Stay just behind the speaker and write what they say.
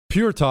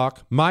Pure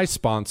Talk, my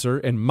sponsor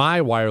and my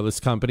wireless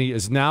company,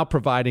 is now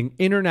providing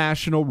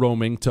international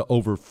roaming to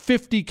over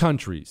 50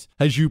 countries.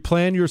 As you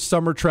plan your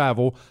summer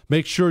travel,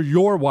 make sure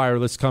your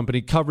wireless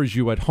company covers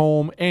you at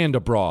home and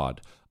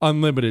abroad.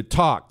 Unlimited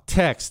talk,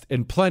 text,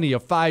 and plenty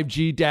of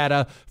 5G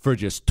data for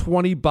just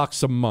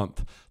 $20 a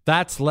month.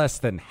 That's less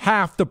than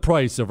half the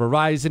price of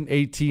Verizon,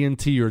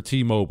 AT&T, or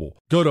T-Mobile.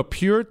 Go to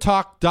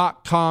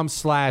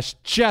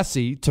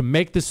puretalk.com/Jesse to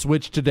make the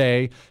switch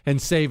today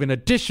and save an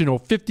additional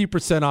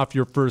 50% off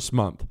your first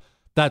month.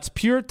 That's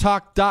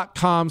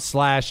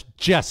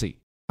puretalk.com/Jesse.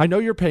 I know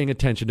you're paying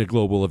attention to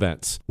global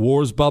events.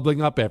 Wars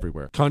bubbling up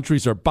everywhere.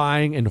 Countries are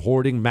buying and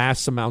hoarding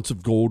mass amounts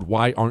of gold.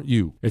 Why aren't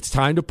you? It's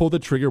time to pull the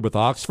trigger with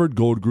Oxford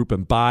Gold Group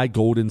and buy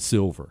gold and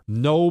silver.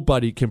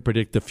 Nobody can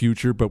predict the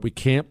future, but we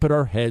can't put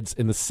our heads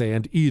in the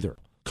sand either.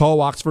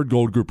 Call Oxford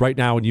Gold Group right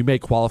now and you may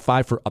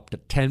qualify for up to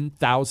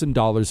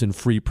 $10,000 in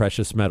free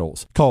precious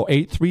metals. Call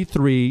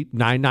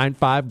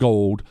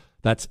 833-995-GOLD.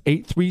 That's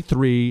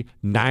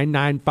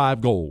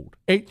 833-995-GOLD.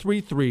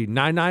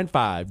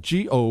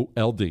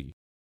 833-995-GOLD.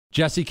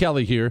 Jesse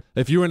Kelly here.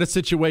 If you're in a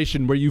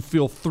situation where you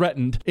feel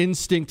threatened,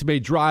 instinct may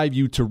drive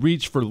you to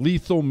reach for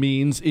lethal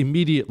means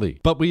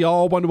immediately. But we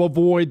all want to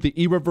avoid the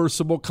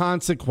irreversible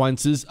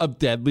consequences of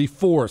deadly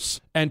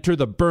force. Enter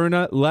the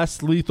Byrna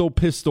less lethal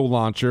pistol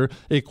launcher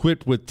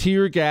equipped with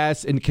tear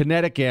gas and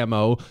kinetic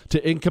ammo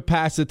to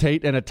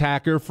incapacitate an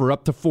attacker for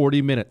up to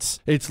 40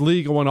 minutes. It's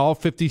legal in all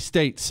 50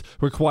 states,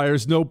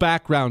 requires no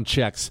background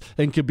checks,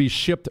 and can be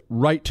shipped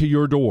right to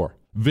your door.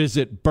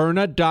 Visit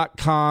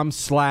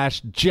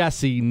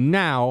Byrna.com/Jesse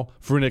now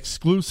for an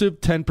exclusive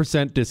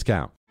 10%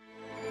 discount.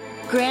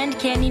 Grand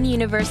Canyon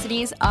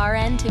University's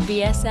RN to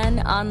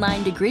BSN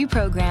online degree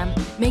program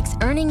makes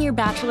earning your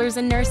bachelor's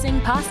in nursing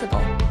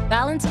possible.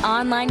 Balance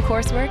online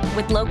coursework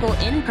with local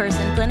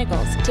in-person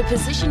clinicals to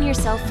position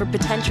yourself for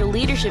potential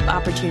leadership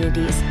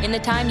opportunities in the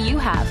time you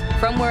have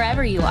from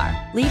wherever you are,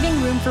 leaving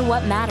room for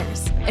what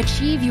matters.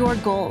 Achieve your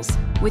goals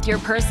with your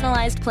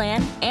personalized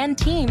plan and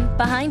team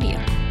behind you.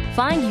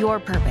 Find your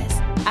purpose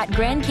at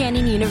Grand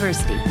Canyon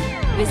University.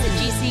 Visit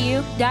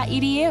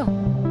gcu.edu.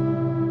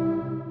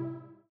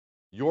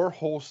 Your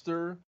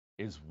holster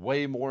is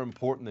way more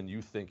important than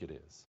you think it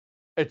is.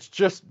 It's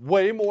just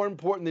way more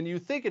important than you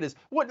think it is.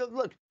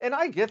 Look, and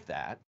I get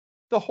that.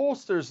 The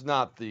holster's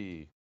not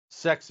the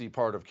sexy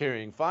part of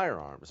carrying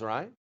firearms,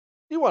 right?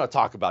 You want to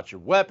talk about your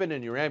weapon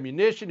and your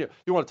ammunition.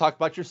 You want to talk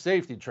about your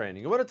safety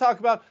training. You want to talk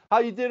about how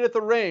you did at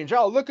the range.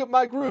 Oh, look at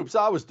my groups.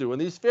 I was doing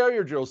these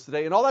failure drills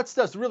today. And all that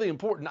stuff's really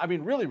important. I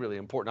mean, really, really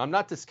important. I'm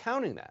not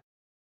discounting that.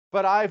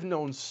 But I've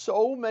known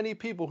so many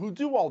people who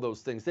do all those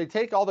things. They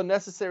take all the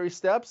necessary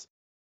steps,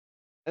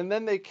 and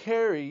then they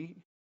carry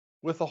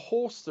with a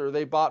holster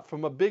they bought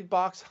from a big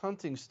box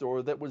hunting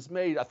store that was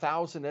made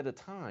 1,000 at a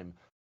time.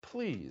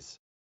 Please,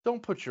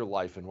 don't put your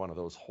life in one of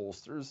those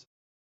holsters.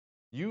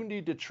 You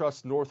need to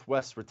trust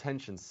Northwest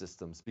Retention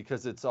Systems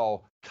because it's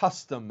all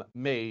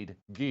custom-made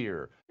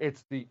gear.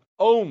 It's the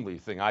only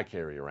thing I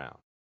carry around.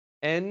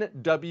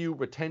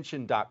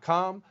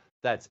 nwretention.com.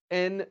 That's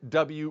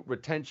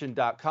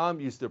nwretention.com.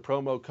 Use the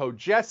promo code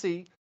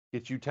Jesse.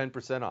 Get you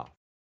 10% off.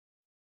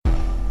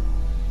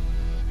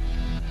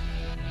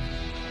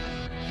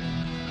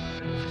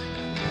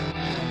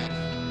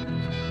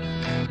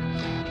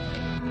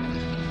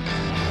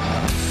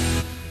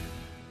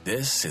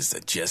 This is the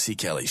Jesse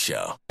Kelly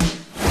Show.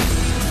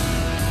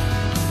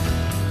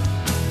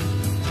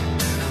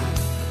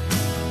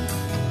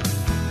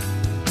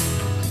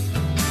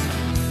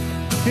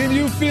 Can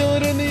you feel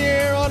it in the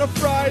air on a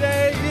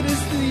Friday? It is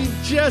the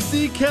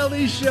Jesse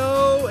Kelly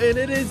Show, and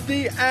it is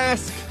the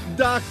Ask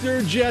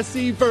Dr.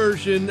 Jesse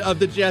version of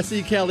the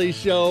Jesse Kelly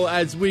Show,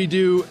 as we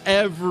do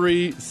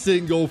every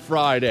single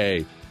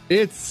Friday.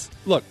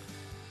 Look,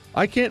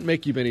 I can't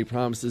make you many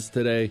promises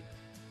today,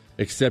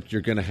 except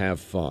you're going to have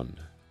fun.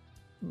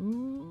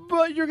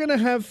 But you're going to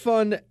have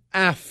fun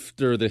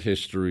after the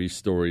history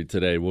story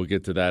today. We'll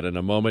get to that in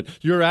a moment.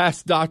 Your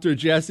Ask Dr.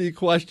 Jesse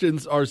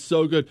questions are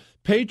so good.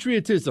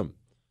 Patriotism.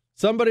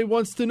 Somebody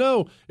wants to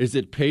know, is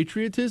it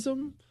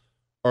patriotism?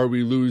 Are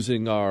we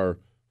losing our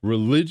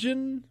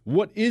religion?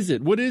 What is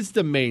it? What is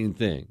the main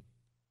thing?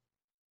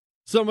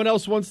 Someone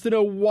else wants to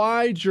know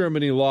why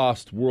Germany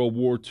lost World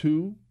War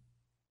II.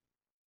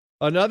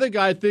 Another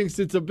guy thinks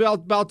it's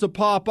about to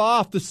pop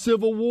off, the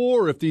Civil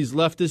War, if these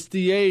leftist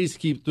DAs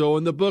keep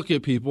throwing the book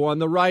at people on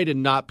the right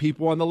and not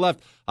people on the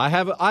left. I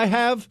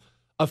have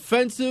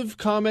offensive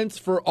comments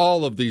for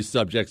all of these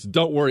subjects,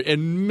 don't worry,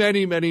 and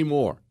many, many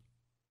more.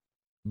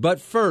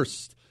 But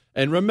first,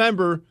 and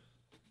remember,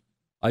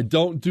 I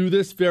don't do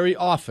this very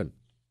often,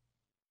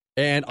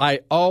 and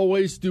I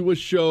always do a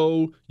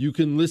show you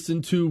can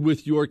listen to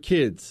with your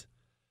kids.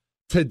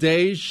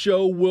 Today's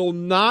show will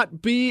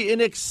not be an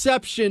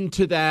exception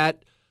to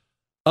that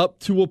up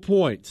to a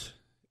point.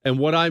 And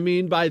what I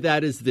mean by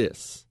that is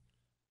this.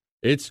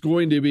 It's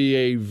going to be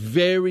a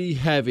very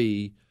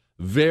heavy,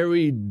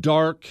 very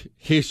dark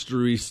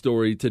history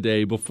story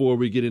today before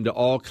we get into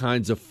all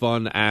kinds of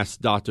fun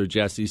Ask Dr.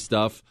 Jesse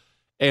stuff.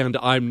 And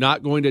I'm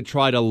not going to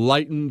try to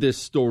lighten this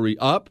story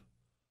up.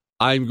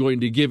 I'm going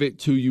to give it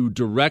to you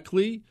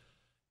directly.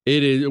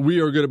 We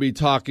are going to be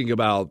talking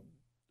about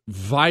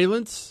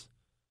violence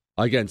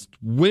against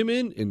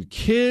women and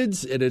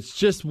kids, and it's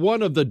just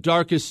one of the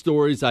darkest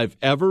stories I've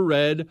ever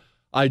read.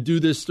 I do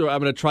this story.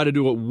 I'm going to try to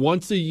do it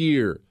once a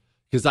year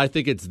because I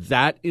think it's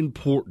that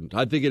important.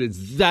 I think it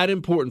is that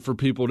important for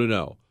people to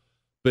know.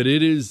 But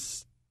it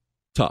is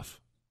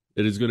tough.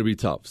 It is going to be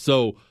tough.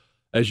 So,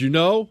 as you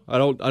know, I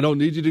don't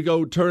need you to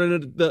go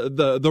turn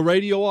the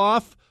radio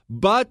off.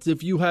 But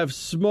if you have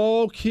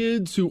small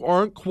kids who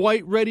aren't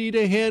quite ready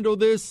to handle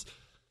this,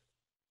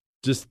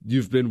 just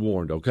you've been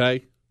warned,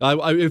 okay?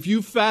 If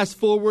you fast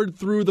forward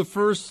through the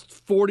first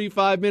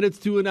 45 minutes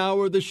to an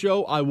hour of the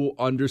show, I will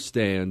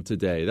understand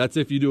today. That's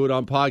if you do it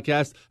on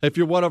podcast. If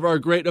you're one of our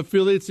great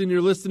affiliates and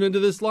you're listening to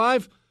this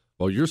live,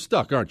 well, you're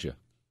stuck, aren't you?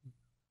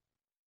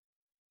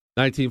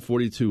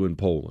 1942 in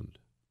Poland.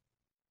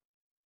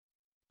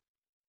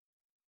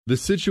 The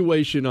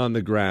situation on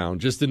the ground,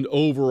 just an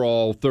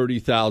overall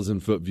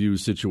 30,000-foot view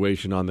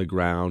situation on the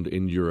ground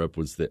in Europe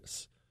was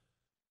this.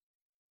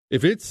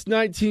 If it's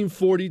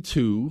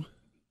 1942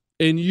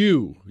 and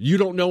you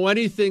don't know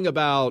anything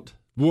about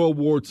World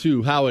War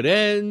II, how it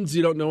ends,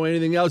 you don't know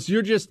anything else,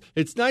 it's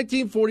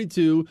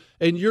 1942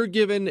 and you're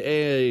given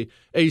a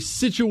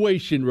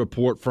situation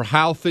report for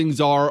how things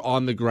are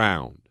on the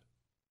ground.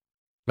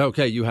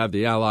 Okay, you have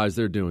the Allies,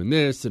 they're doing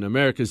this, and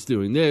America's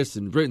doing this,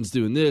 and Britain's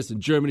doing this,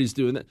 and Germany's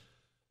doing that.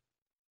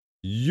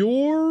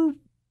 You're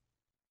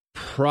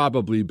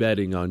probably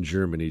betting on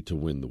Germany to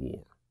win the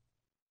war.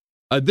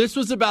 This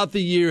was about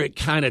the year it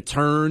kind of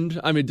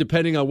turned. I mean,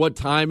 depending on what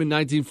time in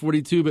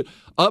 1942, but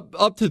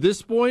up to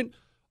this point,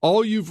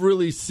 all you've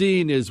really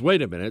seen is,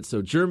 wait a minute,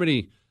 so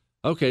Germany,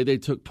 okay, they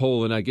took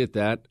Poland, I get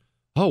that.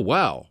 Oh,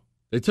 wow,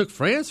 they took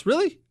France,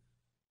 really?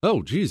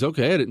 Oh, geez,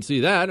 okay, I didn't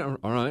see that. All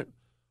right.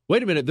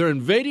 Wait a minute, they're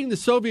invading the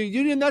Soviet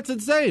Union? That's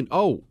insane.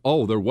 Oh,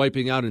 they're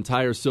wiping out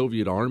entire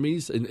Soviet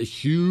armies and a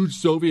huge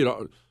Soviet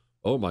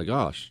oh, my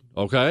gosh.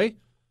 Okay.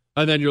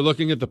 And then you're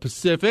looking at the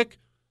Pacific,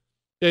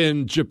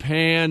 and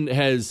Japan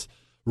has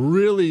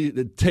really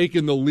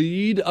taken the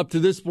lead up to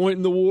this point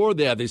in the war.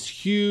 They have this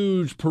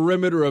huge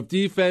perimeter of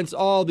defense,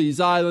 all these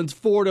islands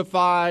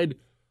fortified.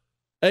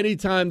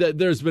 Anytime that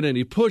there's been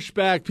any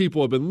pushback,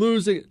 people have been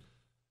losing.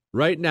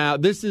 Right now,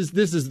 this is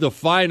the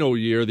final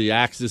year. The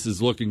Axis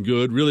is looking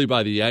good. Really,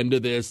 by the end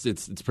of this,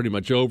 it's pretty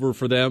much over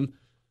for them.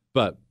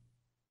 But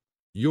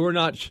you're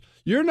not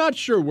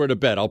sure where to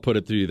bet. I'll put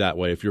it to you that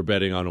way. If you're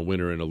betting on a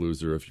winner and a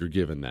loser, if you're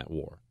given that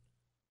war,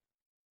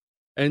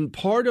 and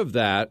part of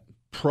that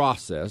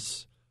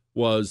process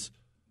was,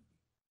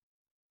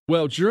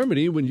 well,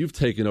 Germany, when you've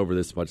taken over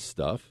this much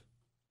stuff,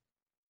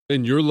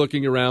 and you're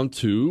looking around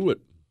too at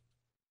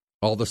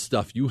all the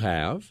stuff you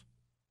have.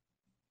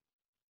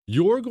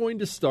 You're going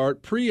to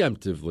start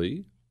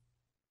preemptively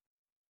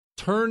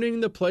turning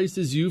the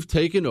places you've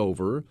taken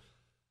over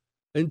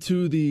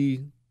into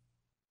the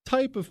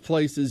type of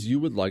places you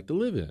would like to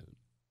live in.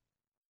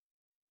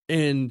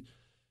 And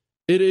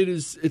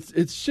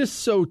it's just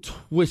so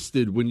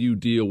twisted when you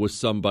deal with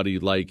somebody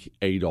like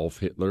Adolf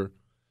Hitler.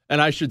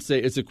 And I should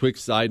say, as a quick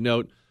side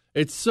note,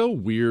 it's so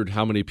weird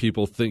how many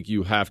people think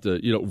you have to,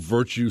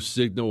 virtue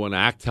signal and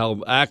act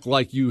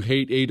like you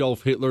hate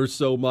Adolf Hitler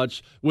so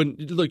much. When,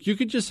 look, you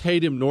could just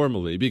hate him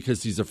normally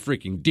because he's a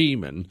freaking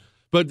demon.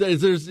 But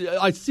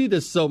I see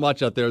this so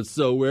much out there. It's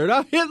so weird.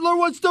 Hitler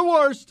was the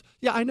worst.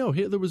 Yeah, I know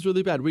Hitler was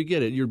really bad. We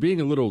get it. You're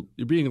being a little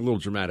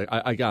dramatic.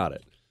 I got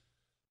it.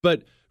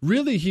 But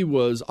really, he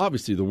was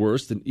obviously the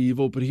worst and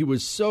evil. But he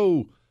was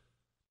so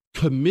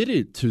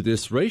committed to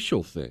this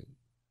racial thing.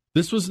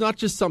 This was not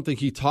just something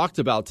he talked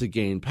about to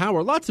gain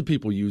power. Lots of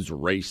people use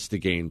race to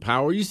gain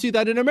power. You see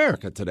that in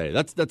America today.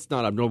 That's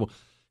not abnormal.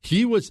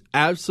 He was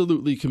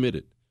absolutely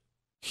committed.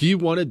 He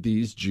wanted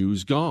these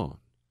Jews gone.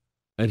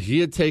 And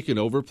he had taken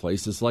over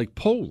places like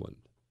Poland.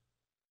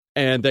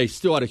 And they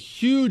still had a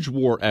huge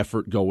war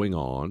effort going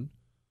on.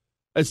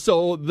 And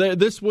so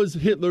this was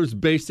Hitler's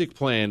basic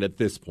plan at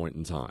this point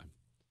in time.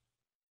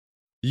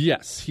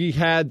 Yes, he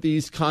had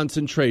these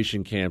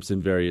concentration camps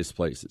in various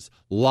places.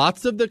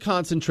 Lots of the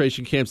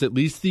concentration camps, at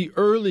least the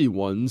early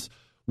ones,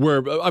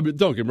 where,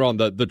 don't get me wrong,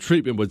 the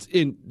treatment was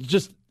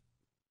just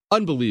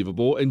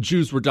unbelievable, and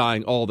Jews were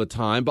dying all the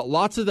time, but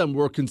lots of them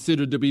were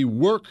considered to be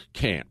work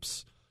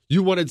camps.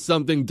 You wanted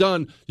something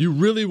done. You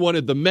really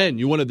wanted the men.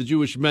 You wanted the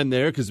Jewish men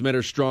there because men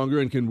are stronger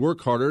and can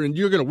work harder, and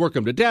you're going to work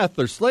them to death.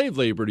 They're slave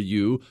labor to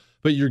you,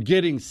 but you're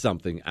getting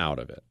something out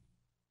of it.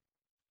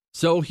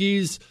 So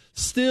he's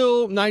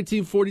still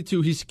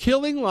 1942. He's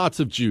killing lots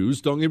of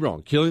Jews. Don't get me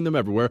wrong, killing them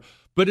everywhere.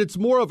 But it's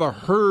more of a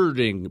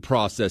herding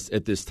process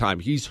at this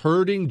time. He's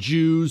herding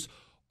Jews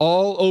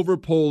all over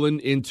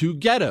Poland into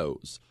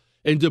ghettos,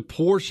 into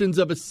portions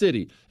of a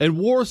city. And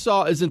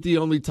Warsaw isn't the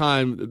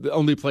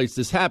only place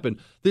this happened.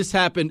 This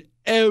happened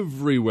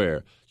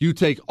everywhere. You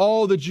take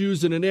all the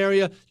Jews in an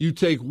area, you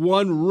take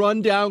one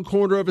rundown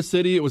corner of a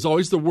city, it was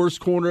always the worst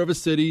corner of a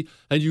city,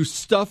 and you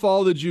stuff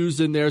all the Jews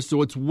in there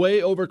so it's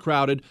way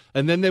overcrowded,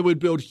 and then they would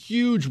build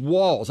huge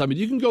walls. I mean,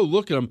 you can go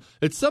look at them.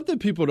 It's something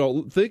people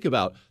don't think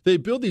about. They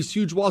build these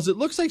huge walls. It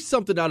looks like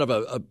something out of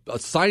a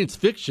science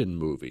fiction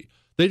movie.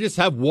 They just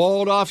have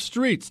walled off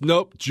streets.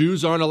 Nope,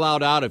 Jews aren't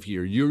allowed out of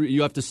here.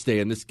 You have to stay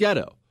in this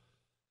ghetto.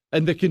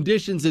 And the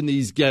conditions in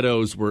these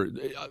ghettos were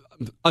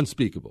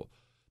unspeakable.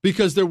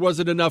 Because there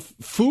wasn't enough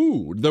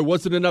food. There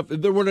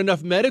weren't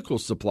enough medical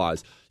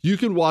supplies. You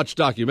can watch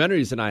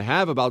documentaries, and I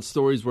have, about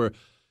stories where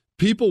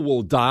people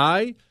will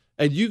die,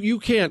 and you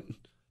can't,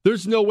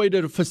 there's no way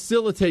to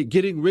facilitate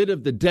getting rid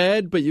of the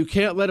dead, but you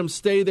can't let them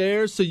stay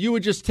there. So you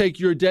would just take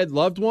your dead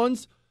loved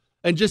ones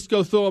and just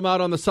go throw them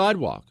out on the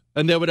sidewalk.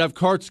 And they would have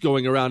carts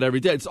going around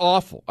every day. It's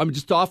awful. I mean,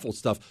 just awful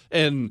stuff.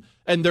 And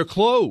their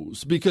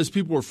clothes, because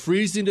people were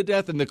freezing to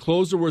death and the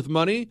clothes are worth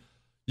money.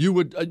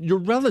 Your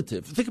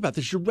relative, think about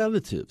this, your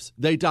relatives,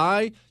 they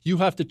die, you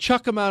have to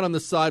chuck them out on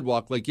the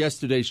sidewalk like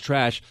yesterday's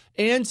trash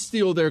and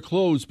steal their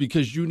clothes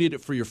because you need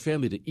it for your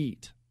family to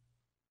eat.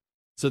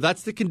 So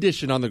that's the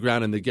condition on the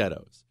ground in the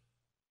ghettos.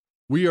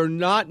 We are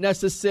not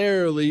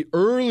necessarily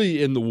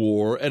early in the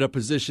war at a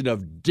position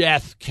of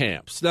death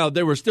camps. Now,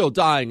 they were still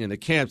dying in the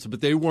camps,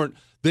 but they weren't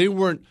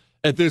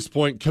at this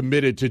point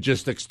committed to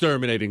just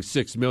exterminating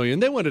 6 million.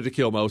 They wanted to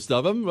kill most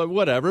of them,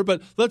 whatever, but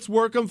let's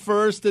work them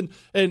first. And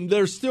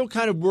they're still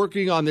kind of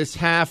working on this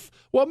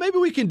maybe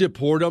we can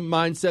deport them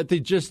mindset. They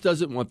just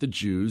doesn't want the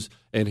Jews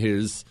and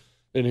his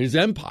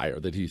empire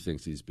that he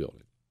thinks he's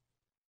building.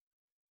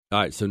 All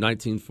right, so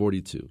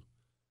 1942.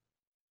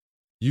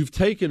 You've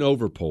taken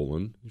over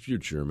Poland, if you're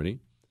Germany.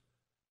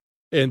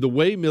 And the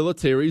way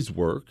militaries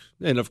work,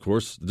 and of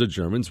course the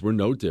Germans were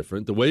no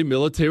different, the way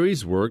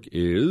militaries work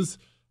is,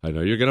 I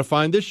know you're going to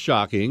find this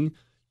shocking,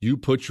 you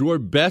put your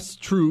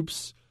best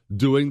troops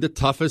doing the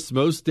toughest,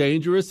 most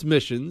dangerous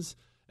missions,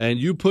 and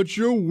you put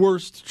your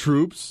worst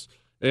troops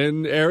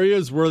in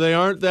areas where they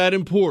aren't that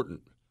important.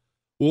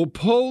 Well,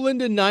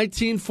 Poland in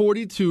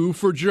 1942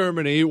 for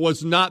Germany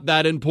was not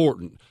that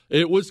important.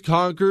 It was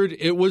conquered.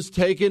 It was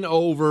taken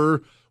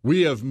over.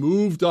 We have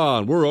moved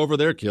on. We're over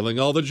there killing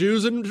all the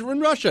Jews in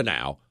Russia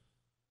now.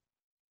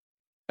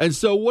 And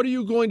so what are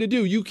you going to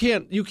do? You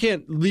can't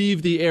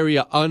leave the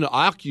area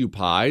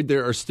unoccupied.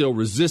 There are still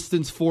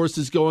resistance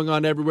forces going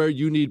on everywhere.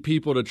 You need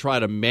people to try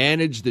to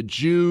manage the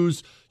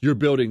Jews. You're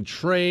building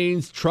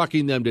trains,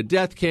 trucking them to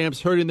death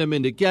camps, herding them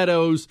into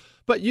ghettos.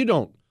 But you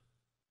don't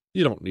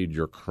need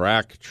your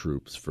crack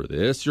troops for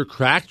this. Your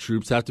crack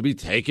troops have to be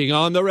taking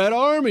on the Red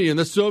Army in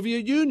the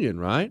Soviet Union,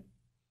 right?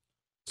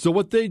 So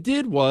what they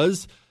did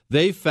was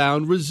they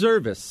found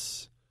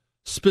reservists.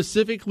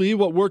 Specifically,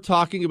 what we're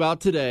talking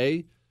about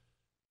today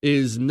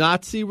is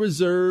Nazi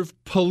Reserve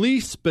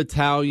Police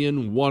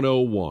Battalion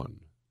 101.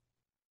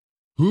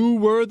 Who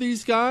were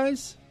these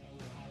guys?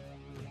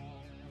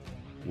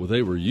 Well,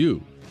 they were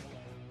you.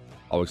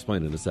 I'll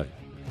explain in a second.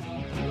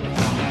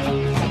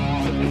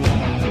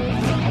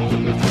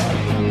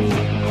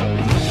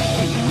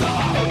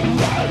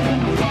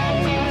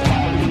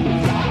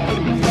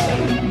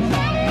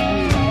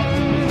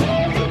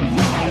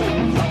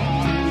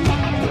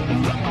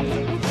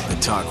 The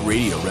Talk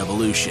Radio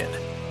Revolution.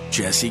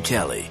 Jesse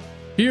Kelly.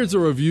 Here's a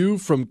review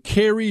from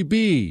Carrie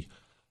B.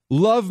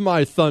 Love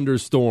my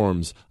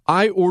thunderstorms.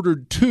 I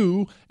ordered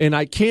 2, and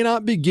I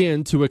cannot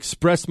begin to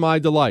express my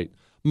delight.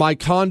 My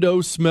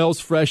condo smells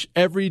fresh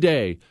every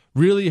day.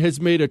 Really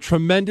has made a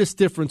tremendous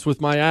difference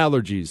with my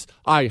allergies.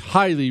 I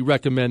highly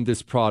recommend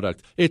this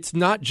product. It's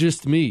not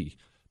just me.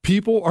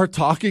 People are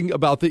talking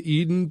about the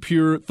Eden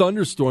Pure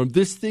Thunderstorm.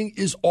 This thing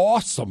is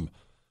awesome.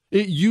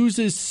 It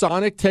uses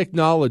sonic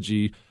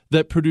technology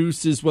that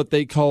produces what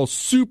they call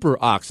super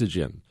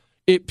oxygen.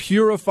 It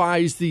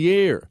purifies the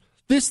air.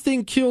 This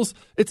thing kills,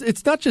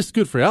 it's not just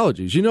good for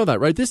allergies. You know that,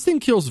 right? This thing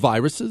kills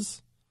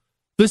viruses.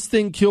 This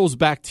thing kills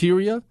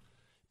bacteria.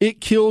 It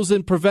kills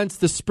and prevents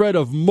the spread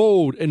of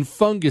mold and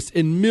fungus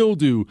and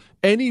mildew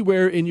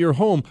anywhere in your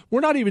home.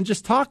 We're not even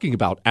just talking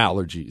about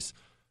allergies.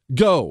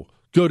 Go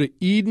to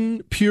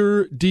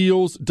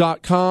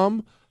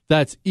EdenPureDeals.com.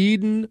 That's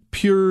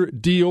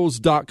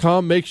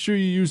EdenPureDeals.com. Make sure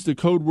you use the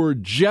code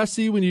word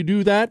Jesse when you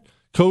do that.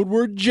 Code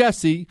word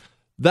Jesse.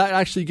 That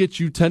actually gets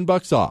you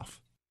 $10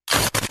 off.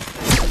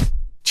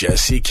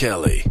 Jesse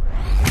Kelly.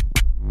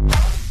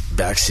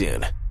 Back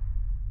soon.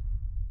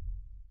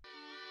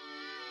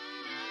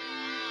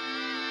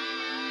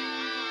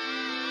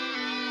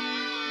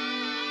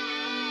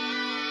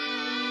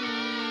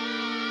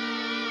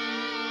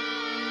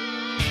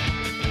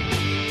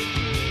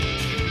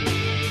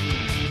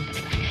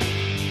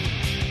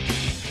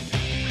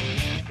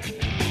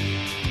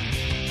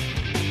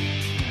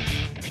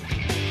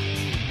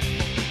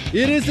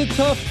 It is a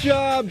tough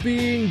job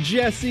being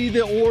Jesse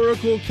the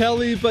Oracle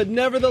Kelly, but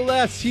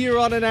nevertheless, here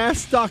on an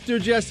Ask Dr.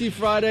 Jesse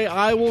Friday,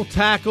 I will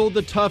tackle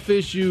the tough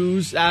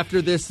issues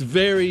after this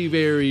very,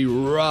 very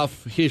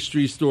rough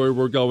history story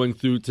we're going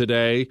through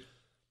today.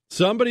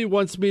 Somebody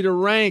wants me to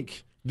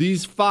rank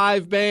these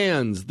 5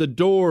 bands, The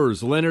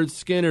Doors, Leonard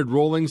Skinner,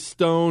 Rolling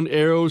Stone,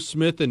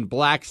 Aerosmith, and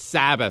Black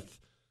Sabbath.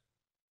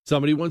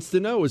 Somebody wants to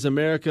know, is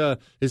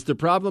the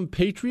problem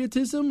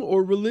patriotism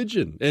or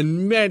religion?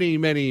 And many,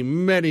 many,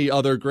 many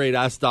other great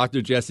Ask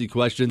Dr. Jesse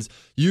questions.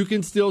 You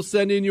can still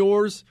send in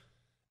yours.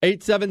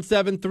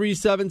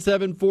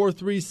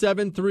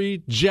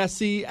 877-377-4373,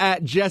 Jesse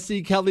at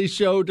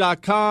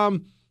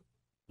jessekellyshow.com.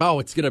 Oh,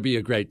 it's going to be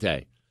a great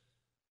day.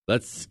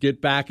 Let's get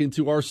back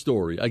into our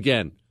story.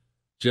 Again,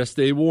 just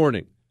a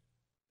warning.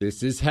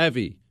 This is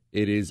heavy.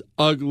 It is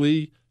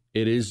ugly.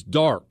 It is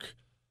dark.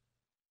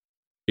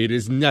 It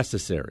is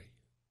necessary.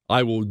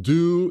 I will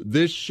do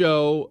this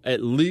show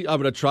at least.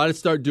 I'm going to try to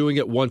start doing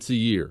it once a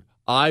year.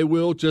 I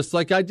will, just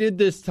like I did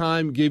this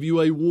time, give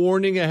you a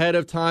warning ahead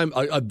of time,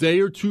 a day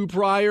or two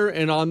prior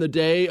and on the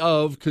day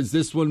of, because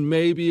this one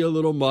may be a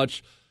little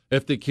much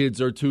if the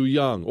kids are too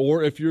young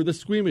or if you're the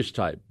squeamish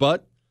type.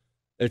 But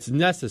it's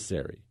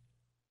necessary.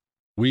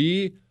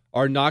 We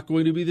are not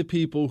going to be the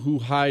people who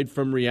hide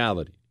from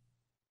reality.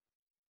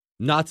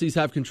 Nazis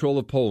have control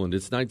of Poland.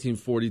 It's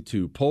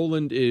 1942.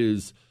 Poland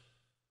is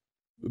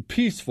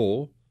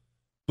peaceful,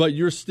 but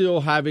you're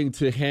still having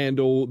to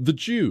handle the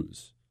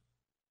Jews.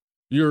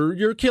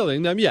 You're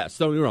killing them, yes,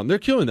 don't get me wrong. They're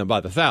killing them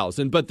by the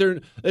thousand, but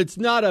it's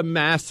not a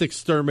mass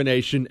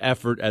extermination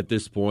effort at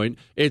this point.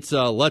 It's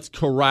a let's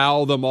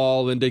corral them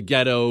all into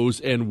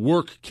ghettos and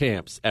work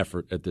camps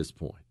effort at this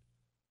point.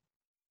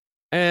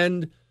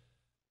 And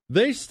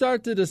they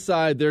start to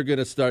decide they're going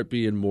to start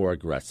being more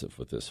aggressive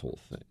with this whole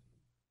thing.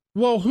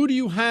 Well, who do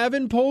you have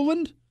in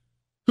Poland?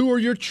 Who are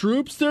your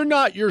troops? They're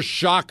not your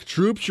shock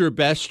troops, your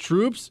best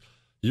troops.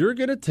 You're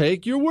going to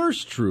take your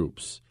worst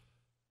troops.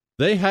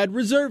 They had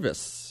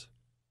reservists.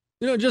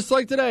 Just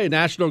like today,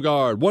 National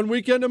Guard, 1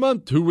 weekend a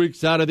month, 2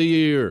 weeks out of the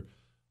year.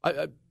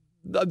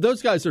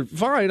 Those guys are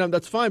fine.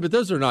 That's fine, but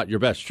those are not your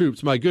best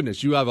troops. My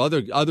goodness, you have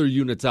other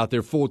units out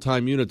there,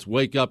 full-time units,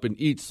 wake up and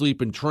eat,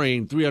 sleep, and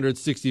train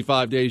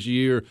 365 days a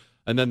year,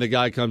 and then the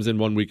guy comes in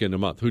 1 weekend a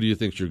month. Who do you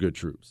think's your good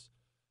troops?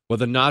 Well,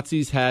 the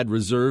Nazis had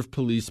Reserve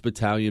Police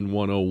Battalion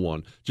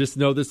 101. Just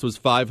know this was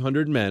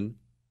 500 men.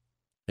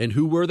 And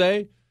who were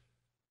they?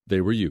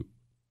 They were you.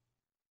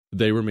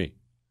 They were me.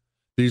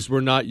 These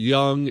were not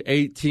young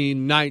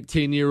 18,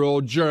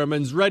 19-year-old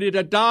Germans ready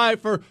to die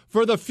for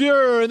the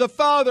Fuhrer and the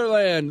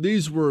fatherland.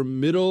 These were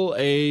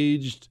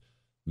middle-aged,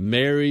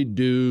 married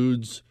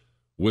dudes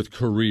with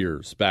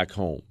careers back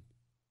home.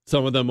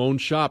 Some of them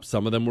owned shops.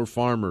 Some of them were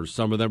farmers.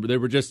 Some of them,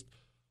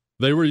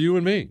 they were you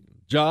and me.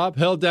 Job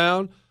held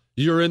down.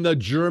 You're in the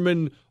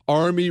German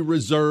Army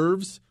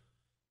Reserves.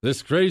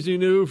 This crazy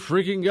new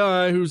freaking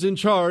guy who's in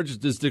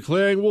charge is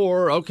declaring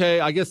war. Okay,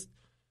 I guess...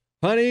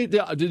 Honey,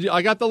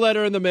 I got the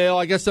letter in the mail.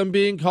 I guess I'm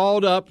being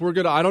called up.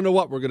 I don't know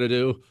what we're going to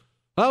do.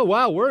 Oh,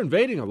 wow, we're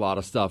invading a lot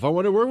of stuff. I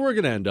wonder where we're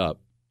going to end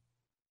up.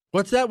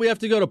 What's that? We have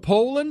to go to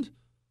Poland?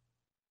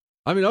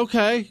 I mean,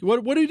 okay. What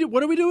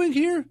are we doing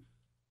here?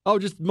 Oh,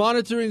 just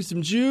monitoring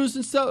some Jews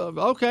and stuff.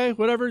 Okay,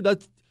 whatever.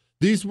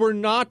 These were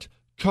not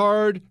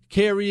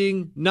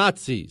card-carrying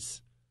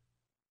Nazis.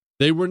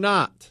 They were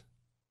not.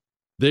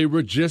 They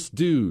were just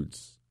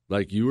dudes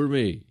like you or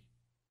me.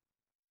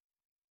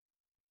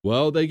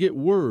 Well, they get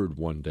word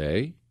one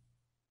day.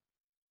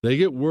 They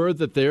get word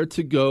that they're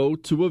to go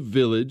to a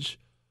village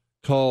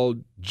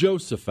called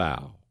Josef.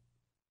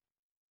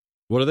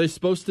 What are they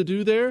supposed to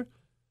do there?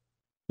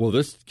 Well,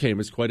 this came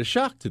as quite a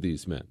shock to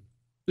these men.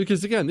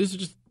 Because, again, these are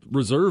just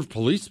reserve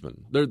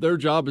policemen. Their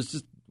job is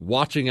just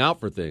watching out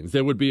for things.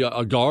 There would be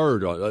a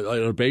guard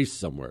at a base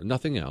somewhere,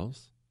 nothing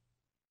else.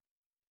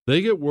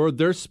 They get word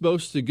they're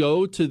supposed to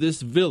go to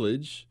this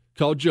village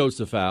called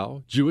Josef,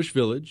 Jewish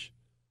village.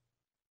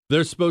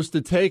 They're supposed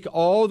to take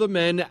all the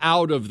men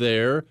out of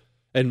there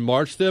and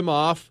march them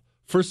off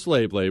for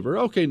slave labor.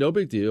 Okay, no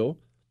big deal.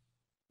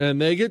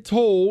 And they get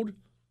told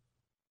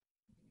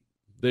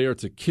they are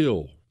to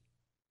kill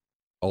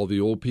all the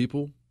old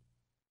people,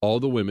 all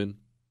the women,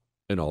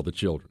 and all the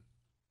children.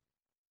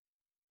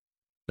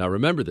 Now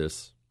remember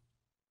this.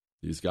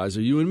 These guys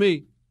are you and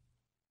me.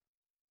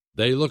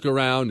 They look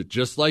around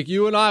just like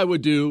you and I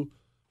would do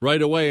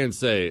right away and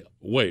say,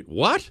 wait,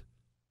 what?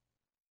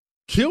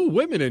 Kill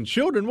women and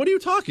children? What are you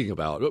talking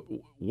about?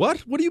 What?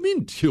 What do you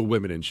mean kill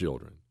women and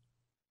children?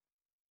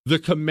 The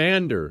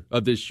commander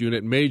of this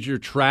unit, Major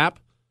Trapp,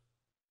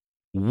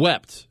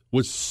 wept,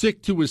 was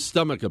sick to his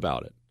stomach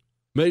about it.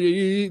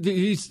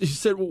 He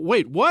said,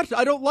 wait, what?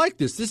 I don't like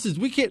this.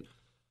 We can't.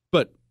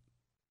 But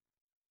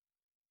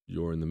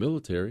you're in the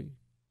military.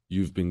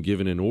 You've been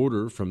given an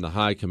order from the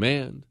high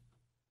command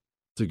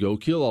to go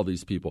kill all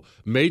these people.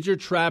 Major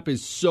Trapp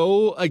is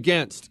so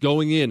against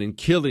going in and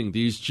killing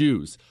these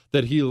Jews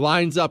that he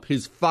lines up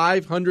his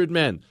 500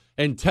 men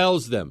and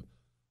tells them,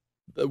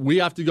 we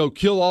have to go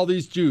kill all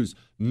these Jews.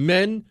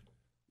 Men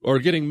are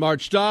getting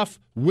marched off,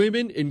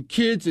 women and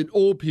kids and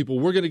old people.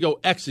 We're going to go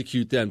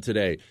execute them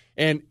today.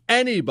 And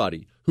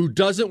anybody who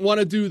doesn't want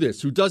to do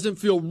this, who doesn't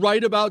feel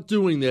right about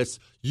doing this,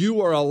 you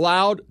are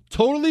allowed,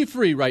 totally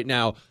free right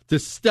now, to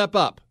step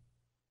up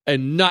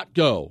and not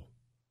go.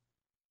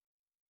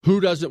 Who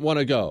doesn't want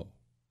to go?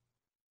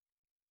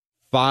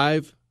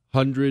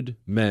 500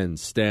 men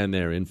stand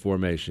there in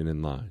formation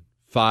in line.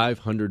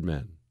 500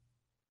 men.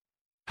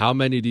 How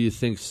many do you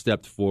think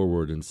stepped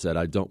forward and said,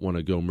 I don't want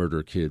to go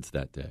murder kids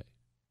that day?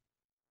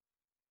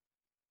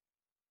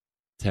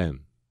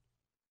 10.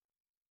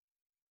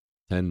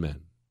 10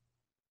 men.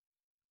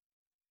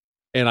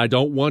 And I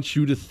don't want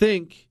you to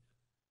think,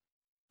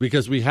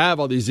 because we have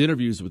all these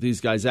interviews with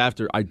these guys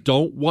after, I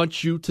don't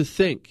want you to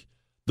think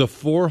the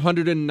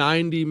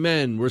 490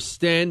 men were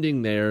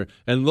standing there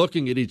and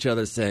looking at each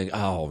other saying,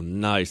 oh,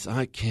 nice,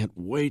 I can't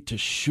wait to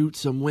shoot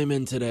some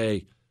women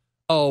today.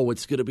 Oh,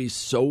 it's going to be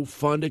so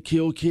fun to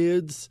kill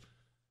kids.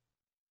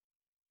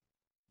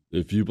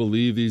 If you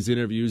believe these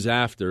interviews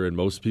after, and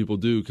most people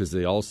do because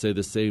they all say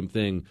the same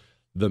thing,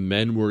 the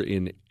men were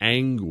in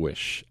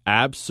anguish,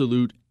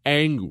 absolute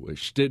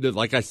anguish.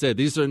 Like I said,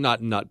 these are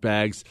not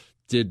nutbags,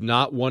 did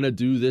not want to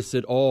do this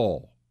at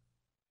all.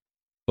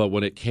 But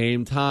when it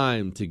came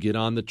time to get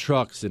on the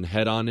trucks and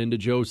head on into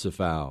Joseph,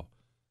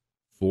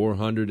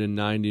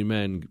 490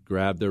 men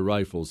grabbed their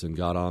rifles and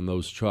got on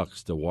those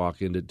trucks to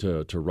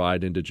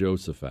ride into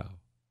Joseph.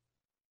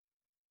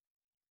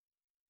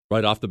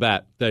 Right off the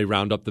bat, they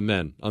round up the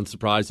men.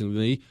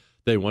 Unsurprisingly,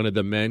 they wanted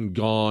the men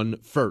gone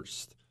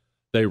first.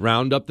 They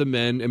round up the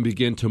men and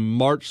begin to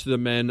march the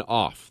men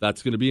off.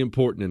 That's going to be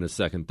important in a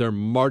second. They're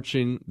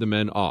marching the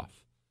men off.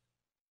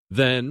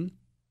 Then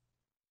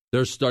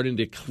they're starting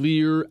to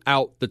clear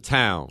out the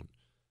town.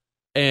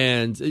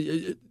 And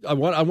I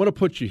want to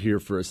put you here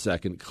for a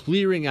second.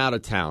 Clearing out a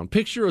town.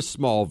 Picture a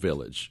small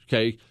village,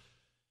 okay?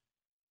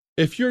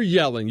 If you're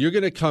yelling, you're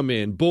going to come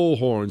in,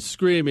 bullhorns,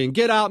 screaming,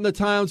 get out in the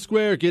town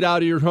square, get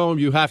out of your home,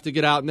 you have to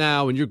get out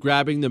now, and you're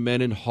grabbing the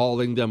men and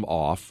hauling them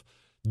off.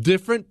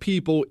 Different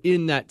people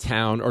in that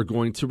town are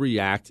going to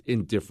react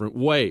in different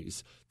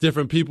ways.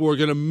 Different people are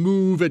going to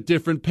move at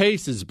different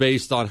paces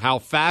based on how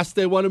fast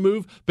they want to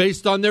move,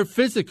 based on their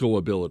physical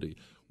ability.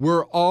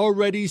 We're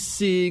already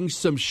seeing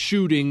some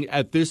shooting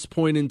at this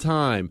point in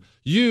time.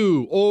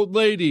 You, old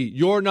lady,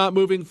 you're not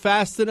moving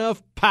fast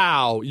enough.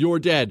 Pow, you're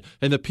dead.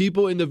 And the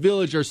people in the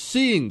village are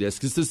seeing this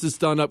because this is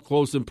done up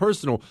close and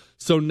personal.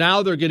 So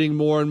now they're getting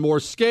more and more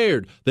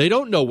scared. They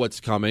don't know what's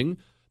coming.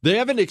 They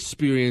haven't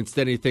experienced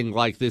anything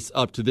like this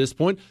up to this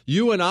point.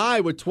 You and I,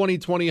 with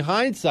 20/20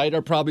 hindsight,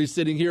 are probably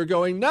sitting here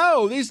going,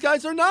 no, these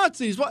guys are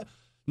Nazis. What?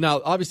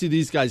 Now, obviously,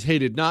 these guys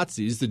hated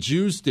Nazis. The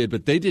Jews did,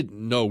 but they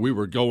didn't know we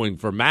were going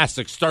for mass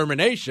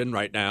extermination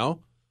right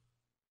now.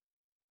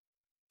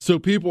 So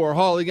people are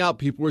hauling out.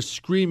 People are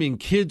screaming.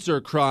 Kids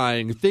are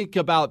crying. Think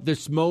about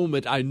this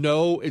moment. I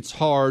know it's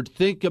hard.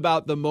 Think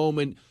about the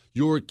moment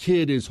your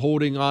kid is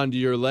holding onto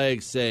your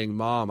leg saying,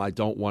 Mom, I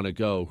don't want to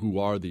go. Who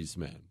are these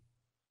men?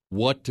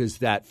 What does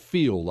that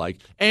feel like?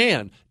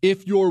 And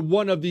if you're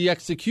one of the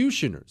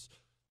executioners,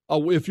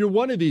 if you're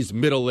one of these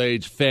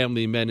middle-aged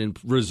family men in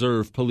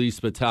Reserve Police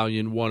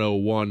Battalion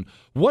 101,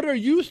 what are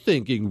you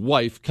thinking,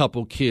 wife,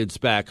 couple kids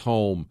back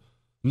home,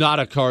 not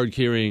a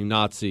card-carrying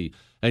Nazi,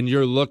 and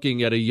you're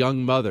looking at a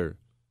young mother,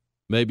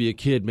 maybe a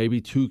kid, maybe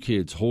two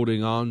kids,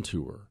 holding on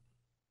to her,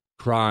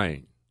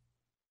 crying.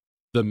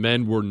 The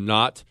men were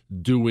not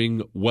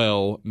doing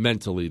well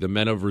mentally. The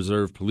men of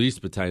Reserve Police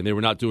Battalion, they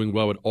were not doing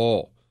well at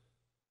all.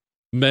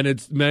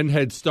 Men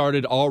had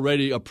started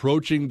already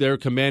approaching their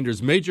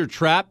commanders. Major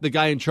Trapp, the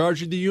guy in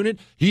charge of the unit,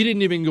 he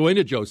didn't even go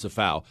into Joseph.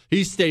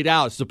 He stayed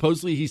out.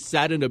 Supposedly he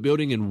sat in a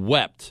building and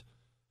wept.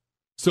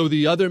 So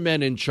the other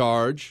men in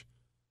charge,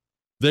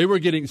 they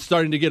were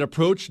starting to get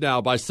approached now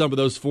by some of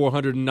those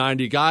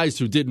 490 guys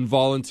who didn't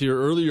volunteer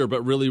earlier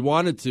but really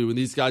wanted to. And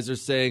these guys are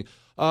saying,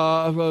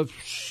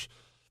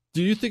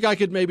 do you think I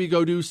could maybe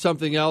go do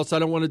something else? I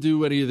don't want to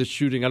do any of the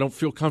shooting. I don't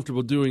feel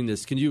comfortable doing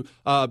this. Can you,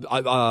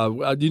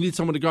 you need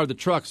someone to guard the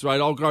trucks,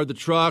 right? I'll guard the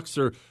trucks,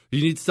 or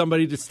you need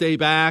somebody to stay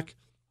back.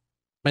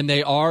 And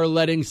they are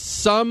letting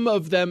some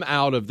of them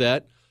out of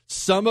that.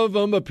 Some of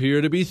them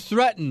appear to be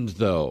threatened,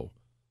 though.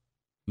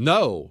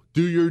 No,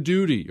 do your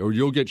duty, or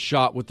you'll get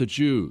shot with the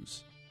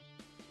Jews.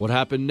 What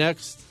happened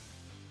next?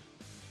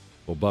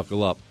 Well,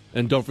 buckle up.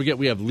 And don't forget,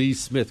 we have Lee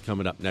Smith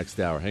coming up next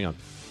hour. Hang on.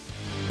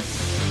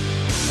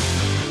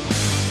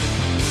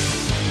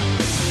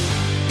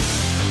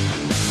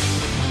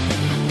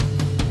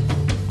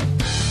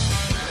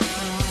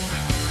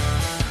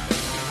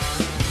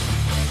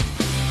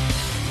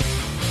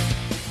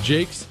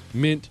 Jake's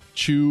Mint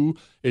Chew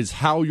is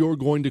how you're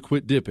going to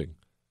quit dipping.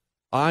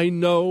 I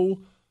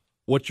know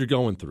what you're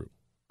going through.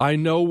 I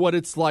know what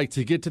it's like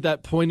to get to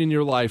that point in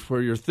your life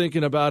where you're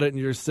thinking about it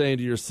and you're saying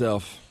to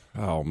yourself,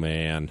 oh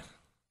man,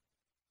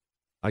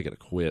 I got to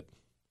quit.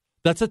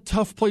 That's a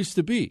tough place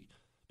to be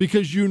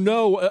because you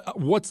know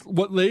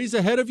what lays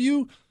ahead of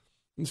you.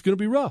 It's going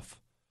to be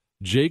rough.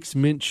 Jake's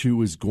Mint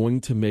Chew is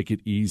going to make it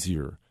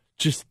easier.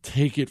 Just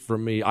take it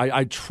from me.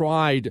 I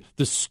tried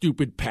the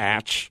stupid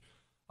patch.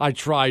 I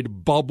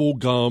tried bubble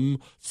gum,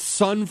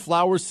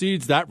 sunflower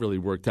seeds. That really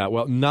worked out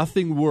well.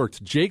 Nothing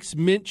worked. Jake's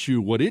Mint Chew,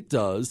 what it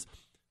does,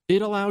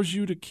 it allows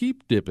you to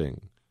keep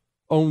dipping.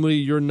 Only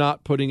you're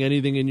not putting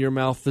anything in your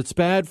mouth that's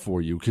bad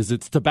for you because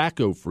it's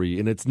tobacco-free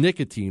and it's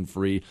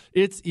nicotine-free.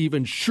 It's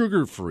even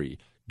sugar-free.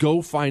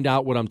 Go find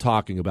out what I'm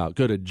talking about.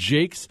 Go to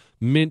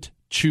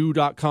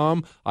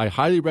jakesmintchew.com. I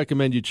highly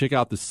recommend you check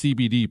out the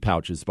CBD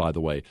pouches, by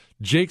the way.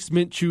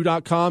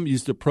 jakesmintchew.com.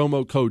 Use the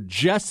promo code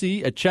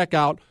Jesse at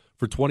checkout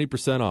for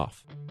 20%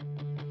 off.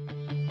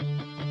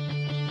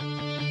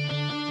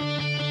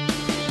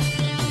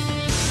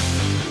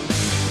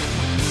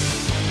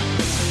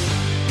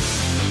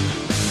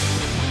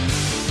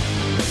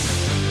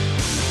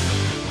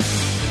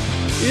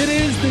 It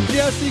is the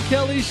Jesse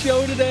Kelly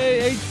Show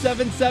today,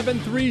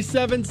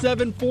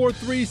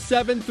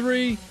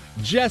 877-377-4373.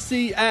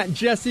 Jesse at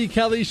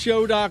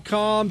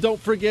jessekellyshow.com. Don't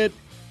forget,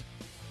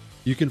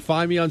 you can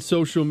find me on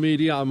social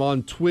media. I'm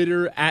on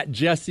Twitter at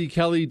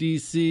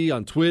JesseKellyDC,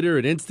 on Twitter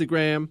and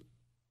Instagram.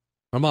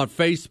 I'm on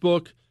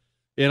Facebook,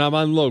 and I'm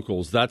on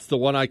Locals. That's the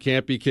one I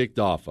can't be kicked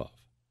off of.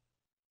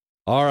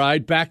 All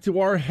right, back to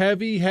our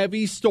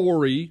heavy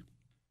story.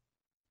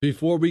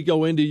 Before we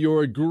go into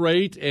your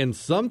great and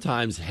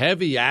sometimes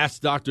heavy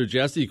Ask Dr.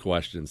 Jesse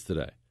questions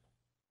today.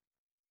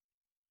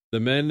 The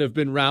men have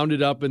been rounded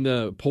up in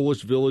the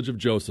Polish village of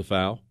Josef.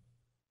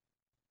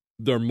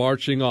 They're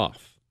marching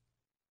off.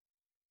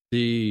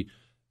 The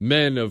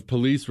men of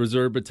Police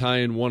Reserve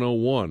Battalion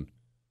 101.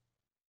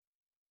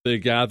 They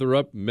gather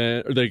up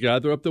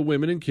the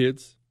women and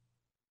kids.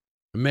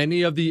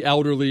 Many of the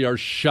elderly are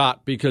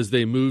shot because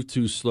they move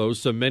too slow,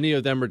 so many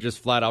of them are just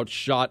flat out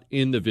shot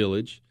in the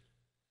village.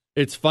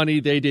 It's funny,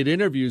 they did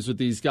interviews with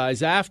these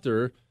guys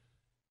after,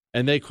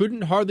 and they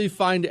couldn't hardly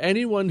find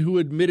anyone who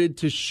admitted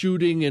to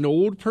shooting an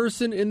old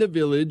person in the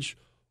village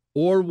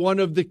or one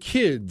of the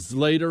kids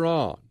later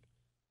on.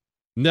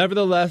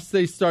 Nevertheless,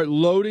 they start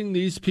loading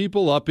these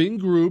people up in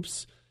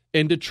groups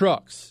into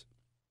trucks.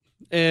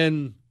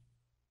 And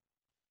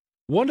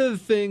one of the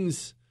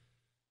things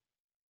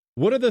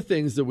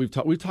that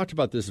we've talked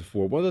about this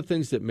before, one of the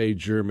things that made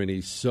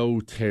Germany so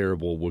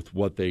terrible with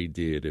what they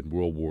did in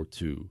World War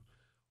II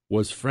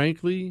was,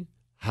 frankly,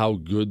 how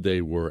good they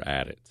were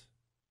at it.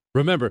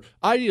 Remember,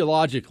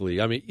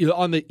 ideologically, I mean,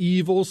 on the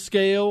evil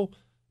scale,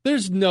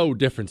 there's no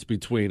difference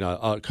between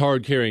a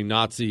card-carrying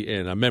Nazi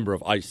and a member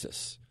of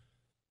ISIS.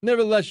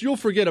 Nevertheless, you'll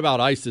forget about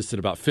ISIS in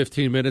about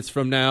 15 minutes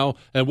from now,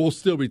 and we'll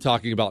still be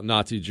talking about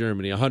Nazi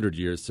Germany 100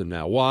 years from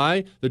now.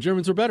 Why? The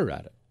Germans were better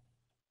at it.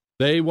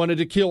 They wanted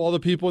to kill all the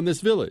people in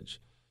this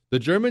village. The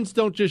Germans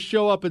don't just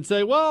show up and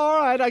say, well, all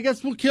right, I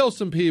guess we'll kill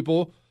some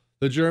people.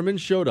 The Germans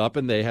showed up,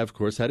 and they, of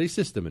course, had a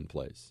system in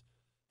place.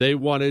 They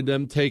wanted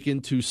them taken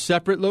to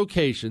separate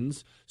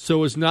locations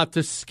so as not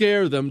to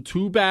scare them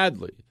too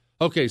badly.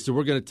 Okay, so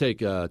we're going to take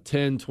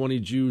 10, 20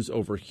 Jews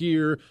over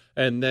here,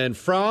 and then,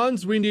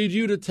 Franz, we need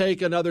you to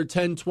take another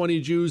 10,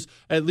 20 Jews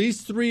at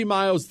least 3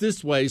 miles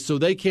this way so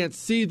they can't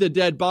see the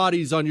dead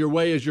bodies on your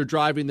way as you're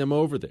driving them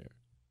over there.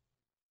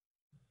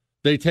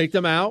 They take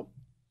them out.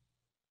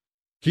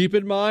 Keep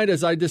in mind,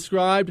 as I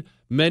described,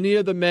 many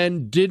of the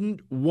men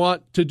didn't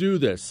want to do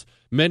this.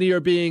 Many are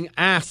being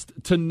asked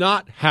to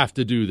not have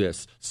to do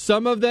this.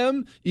 Some of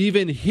them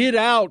even hid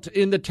out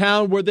in the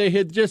town where they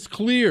had just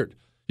cleared.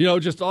 You know,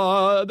 just,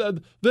 I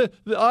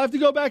have to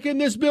go back in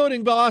this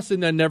building, boss,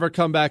 and then never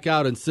come back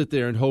out and sit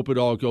there and hope it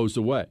all goes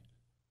away.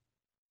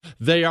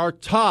 They are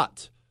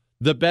taught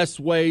the best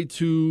way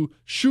to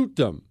shoot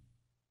them.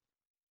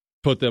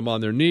 Put them on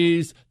their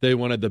knees. They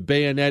wanted the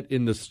bayonet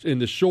in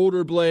the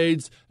shoulder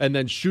blades and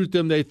then shoot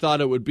them. They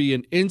thought it would be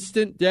an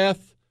instant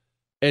death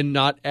and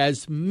not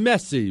as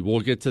messy.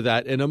 We'll get to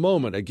that in a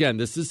moment. Again,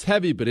 this is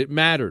heavy, but it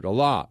mattered a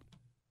lot.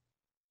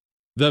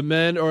 The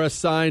men are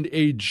assigned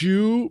a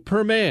Jew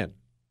per man,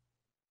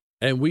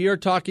 and we are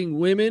talking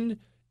women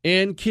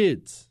and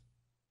kids.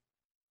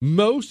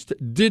 Most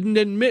didn't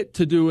admit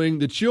to doing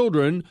the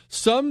children.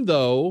 Some,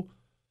 though,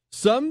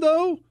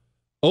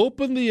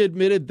 openly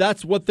admitted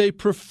that's what they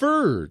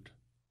preferred.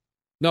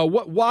 Now,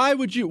 why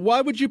would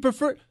you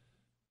prefer?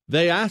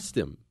 They asked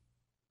him.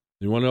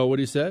 You want to know what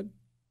he said?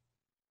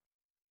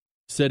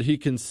 He said he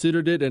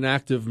considered it an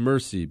act of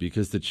mercy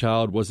because the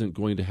child wasn't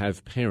going to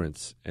have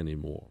parents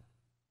anymore.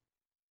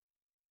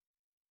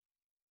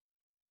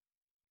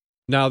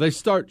 Now they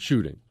start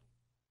shooting.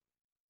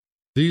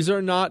 These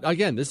are not,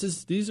 again,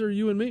 these are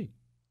you and me.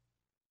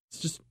 It's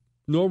just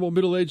normal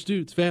middle-aged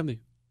dudes, family.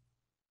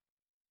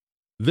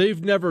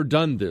 They've never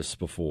done this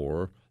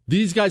before.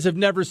 These guys have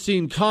never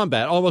seen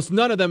combat. Almost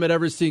none of them had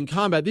ever seen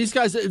combat. These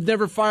guys have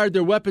never fired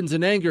their weapons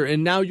in anger,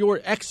 and now you're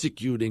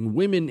executing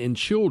women and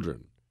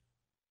children.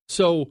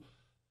 So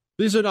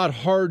these are not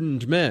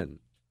hardened men.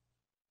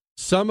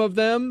 Some of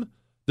them,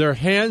 their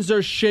hands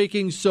are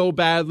shaking so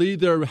badly,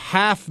 they're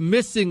half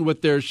missing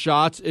with their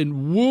shots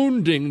and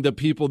wounding the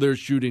people they're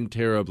shooting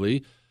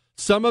terribly.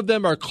 Some of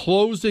them are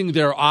closing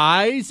their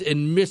eyes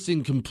and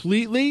missing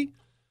completely.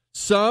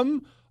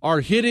 Some are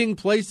hitting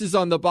places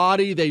on the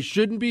body they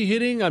shouldn't be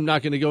hitting. I'm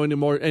not going to go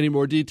into any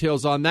more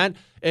details on that.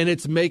 And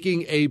it's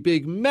making a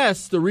big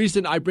mess. The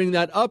reason I bring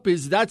that up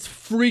is that's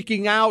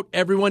freaking out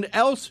everyone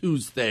else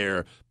who's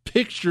there.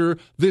 Picture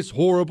this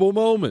horrible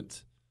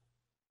moment.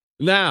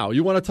 Now,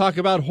 you want to talk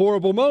about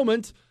horrible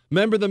moment?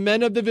 Remember the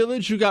men of the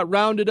village who got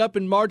rounded up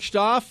and marched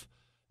off?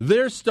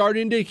 They're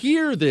starting to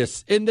hear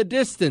this in the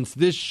distance,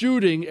 this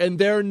shooting, and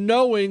they're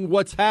knowing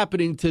what's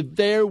happening to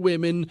their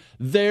women,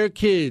 their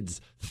kids.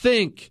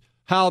 Think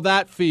how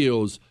that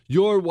feels.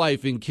 Your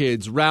wife and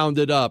kids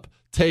rounded up,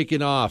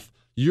 taken off.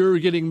 You're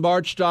getting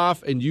marched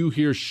off, and you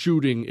hear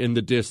shooting in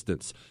the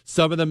distance.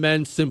 Some of the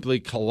men simply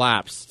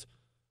collapsed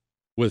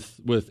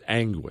with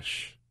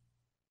anguish.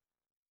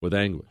 With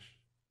anguish.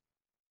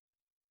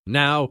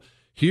 Now,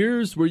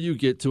 here's where you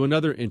get to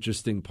another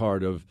interesting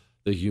part of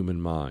the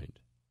human mind.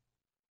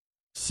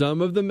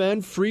 Some of the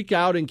men freak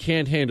out and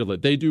can't handle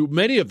it. They do,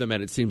 many of the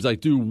men, it seems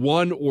like, do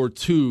one or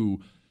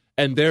two,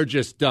 and they're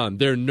just done.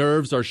 Their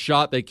nerves are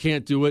shot. They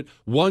can't do it.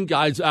 One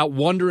guy's out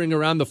wandering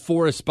around the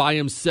forest by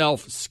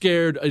himself,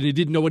 scared, and he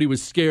didn't know what he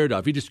was scared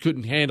of. He just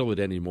couldn't handle it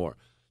anymore.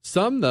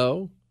 Some,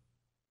 though,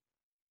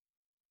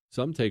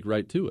 some take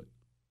right to it.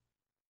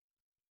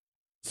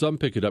 Some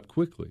pick it up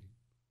quickly.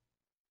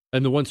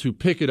 And the ones who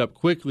pick it up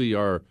quickly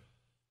are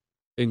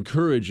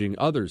encouraging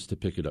others to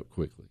pick it up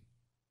quickly.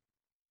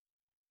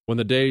 When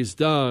the day's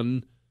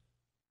done,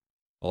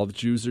 all the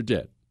Jews are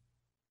dead.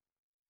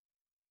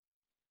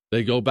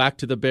 They go back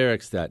to the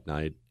barracks that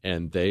night,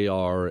 and they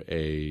are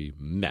a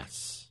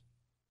mess.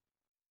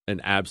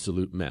 An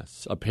absolute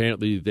mess.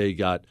 Apparently, they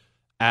got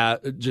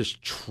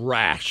just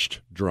trashed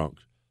drunk.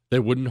 They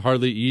wouldn't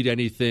hardly eat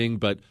anything,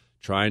 but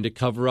trying to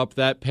cover up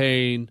that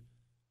pain,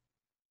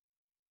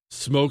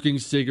 smoking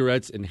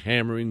cigarettes and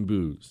hammering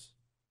booze.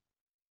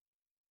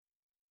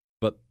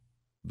 But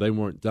they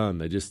weren't done.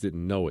 They just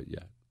didn't know it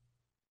yet.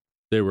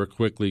 They were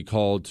quickly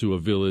called to a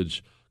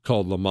village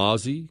called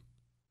Lamazi,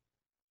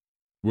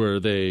 where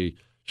they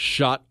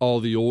shot all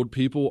the old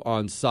people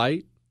on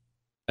sight.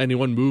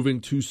 Anyone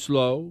moving too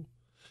slow.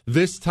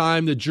 This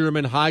time, the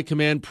German high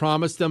command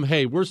promised them,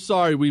 hey, we're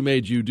sorry we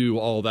made you do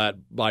all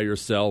that by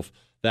yourself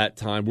that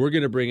time. We're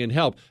going to bring in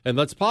help. And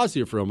let's pause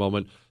here for a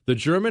moment. The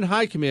German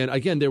high command,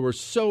 again, they were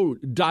so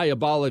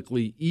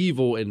diabolically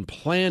evil and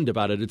planned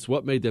about it. It's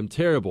what made them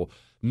terrible.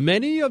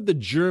 Many of the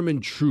German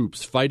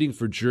troops fighting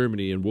for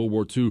Germany in World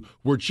War II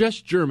were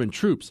just German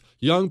troops,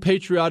 young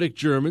patriotic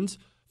Germans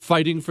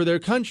fighting for their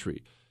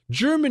country.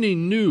 Germany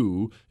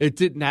knew it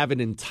didn't have an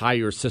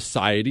entire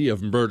society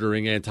of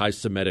murdering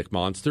anti-Semitic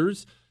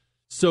monsters,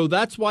 so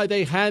that's why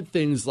they had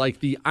things like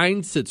the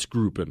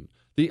Einsatzgruppen.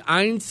 The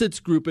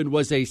Einsatzgruppen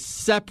was a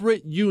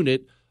separate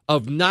unit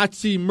of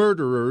Nazi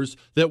murderers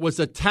that was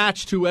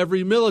attached to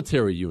every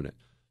military unit.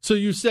 So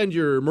you send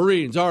your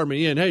Marines,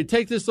 Army in, hey,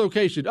 take this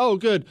location. Oh,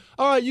 good.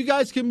 All right, you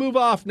guys can move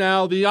off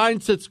now. The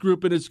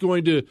Einsatzgruppen is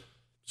going to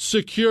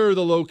secure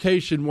the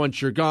location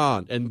once you're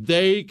gone. And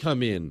they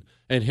come in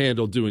and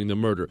handle doing the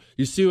murder.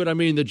 You see what I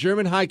mean? The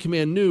German high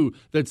command knew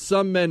that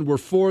some men were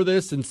for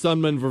this and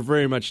some men were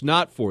very much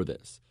not for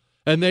this.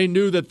 And they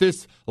knew that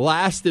this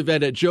last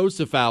event at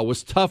Josef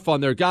was tough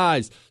on their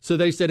guys. So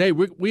they said, hey,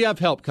 we have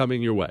help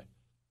coming your way.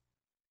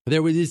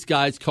 There were these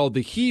guys called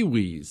the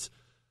Hiwis.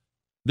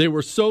 They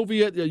were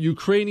Soviet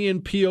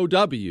Ukrainian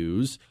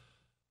POWs,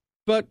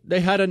 but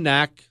they had a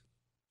knack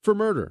for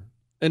murder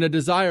and a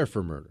desire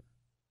for murder.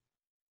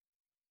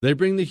 They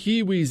bring the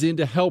Hiwis in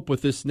to help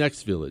with this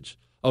next village.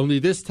 Only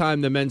this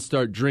time the men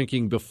start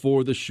drinking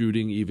before the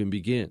shooting even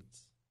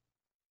begins.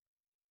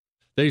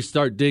 They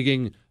start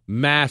digging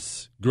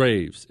mass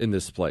graves in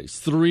this place.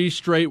 3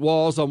 straight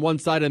walls on one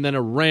side and then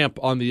a ramp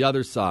on the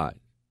other side.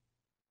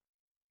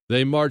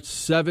 They march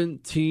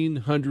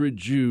 1,700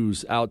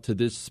 Jews out to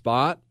this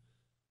spot.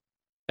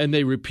 And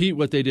they repeat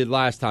what they did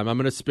last time. I'm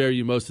going to spare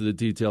you most of the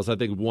details. I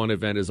think one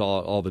event is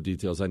all the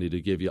details I need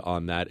to give you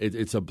on that.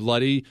 It's a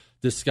bloody,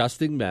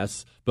 disgusting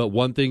mess. But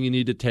one thing you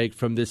need to take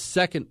from this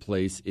second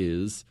place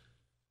is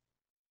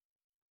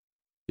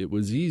it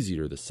was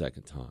easier the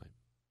second time.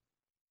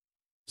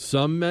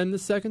 Some men the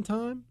second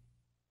time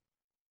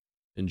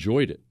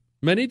enjoyed it.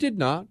 Many did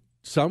not.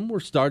 Some were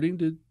starting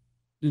to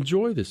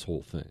enjoy this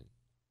whole thing.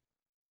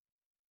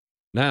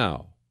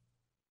 Now,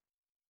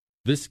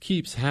 this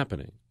keeps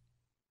happening.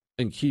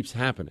 And keeps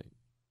happening.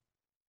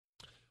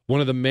 One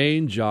of the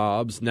main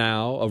jobs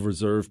now of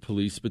Reserve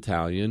Police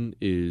Battalion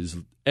is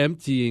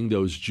emptying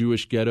those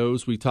Jewish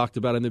ghettos we talked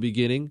about in the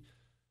beginning,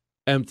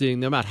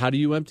 emptying them out. How do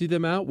you empty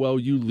them out? Well,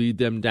 you lead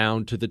them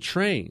down to the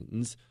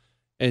trains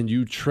and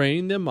you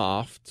train them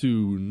off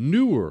to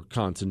newer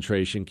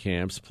concentration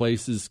camps,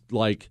 places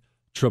like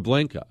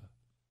Treblinka.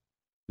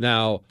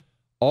 Now,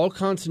 all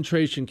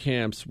concentration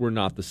camps were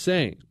not the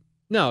same.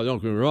 Now,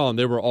 don't get me wrong,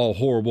 they were all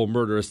horrible,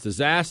 murderous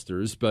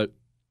disasters, but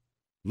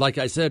like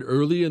I said,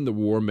 early in the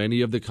war,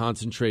 many of the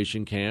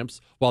concentration camps,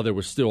 while there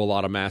was still a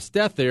lot of mass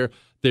death there,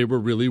 they were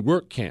really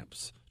work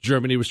camps.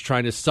 Germany was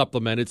trying to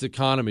supplement its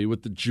economy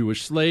with the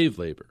Jewish slave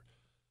labor.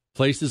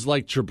 Places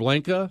like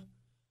Treblinka,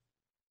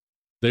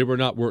 they were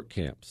not work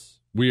camps.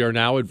 We are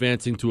now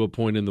advancing to a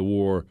point in the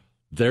war,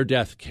 they're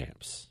death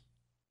camps.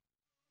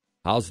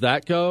 How's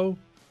that go?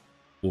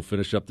 We'll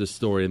finish up this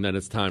story, and then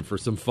it's time for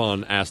some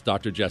fun Ask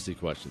Dr. Jesse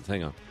questions.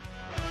 Hang on.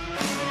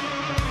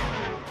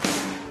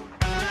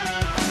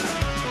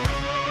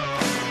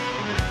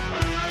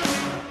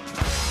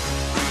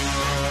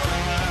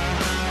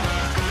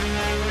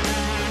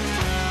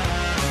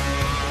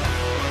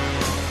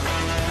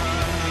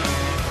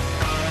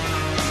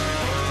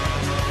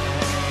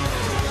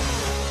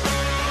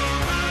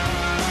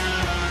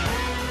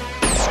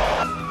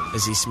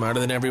 Is he smarter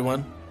than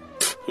everyone?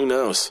 Who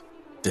knows?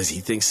 Does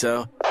he think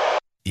so?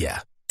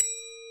 Yeah.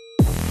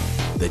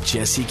 The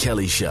Jesse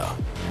Kelly Show.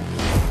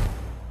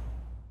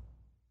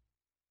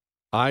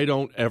 I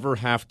don't ever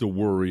have to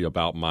worry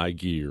about my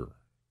gear.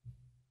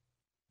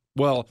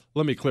 Well,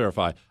 let me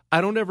clarify.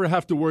 I don't ever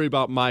have to worry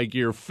about my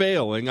gear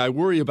failing. I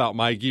worry about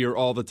my gear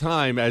all the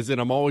time, as in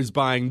I'm always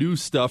buying new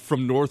stuff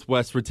from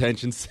Northwest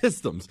Retention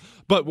Systems.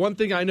 But one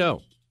thing I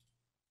know,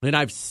 and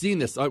I've seen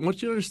this. I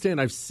want you to understand,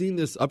 I've seen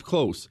this up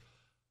close.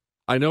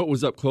 I know it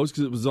was up close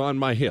because it was on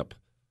my hip.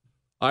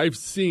 I've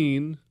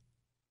seen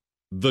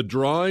the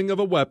drawing of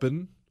a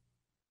weapon,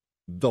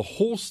 the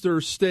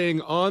holster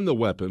staying on the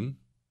weapon,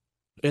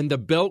 and the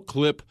belt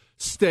clip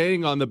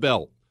staying on the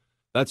belt.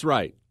 That's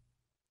right.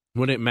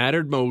 When it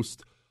mattered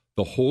most,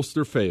 the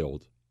holster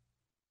failed.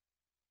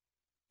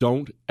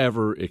 Don't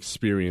ever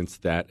experience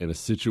that in a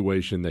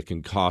situation that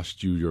can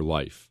cost you your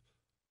life.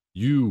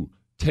 You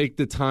take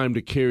the time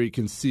to carry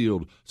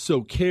concealed,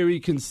 so carry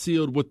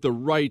concealed with the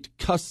right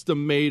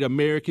custom-made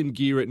American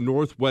gear at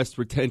Northwest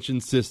Retention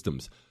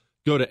Systems.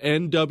 Go to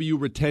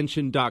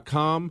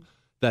nwretention.com.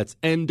 That's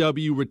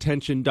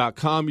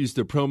nwretention.com. Use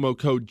the promo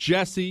code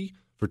Jesse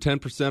for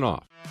 10%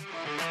 off.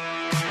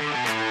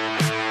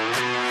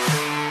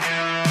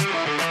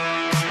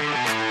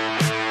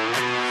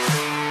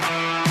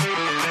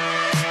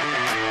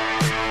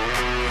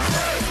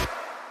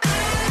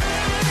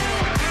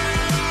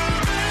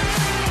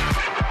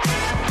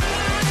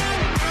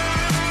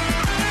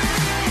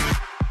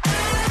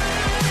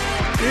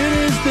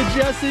 The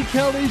Jesse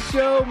Kelly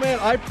Show, man,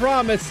 I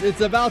promise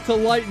it's about to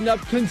lighten up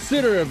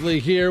considerably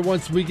here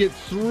once we get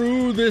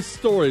through this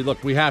story.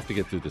 Look, we have to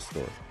get through this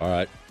story, all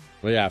right?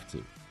 We have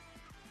to.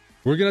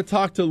 We're going to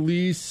talk to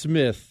Lee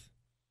Smith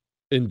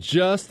in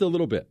just a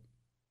little bit.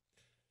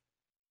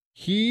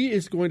 He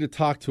is going to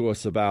talk to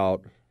us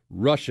about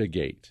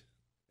Russiagate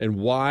and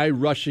why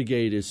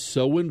Russiagate is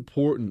so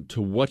important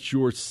to what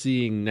you're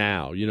seeing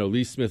now. You know,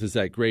 Lee Smith is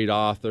that great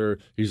author.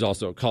 He's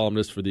also a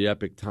columnist for the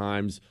Epic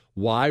Times.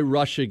 Why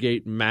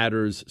Russiagate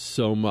matters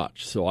so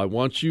much. So I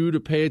want you to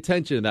pay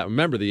attention to that.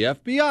 Remember, the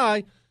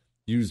FBI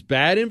used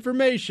bad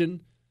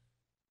information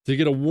to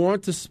get a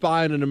warrant to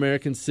spy on an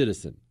American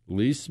citizen.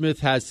 Lee Smith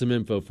has some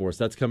info for us.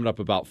 That's coming up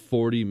about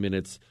 40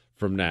 minutes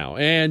from now.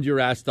 And you're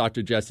asked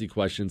Dr. Jesse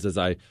questions as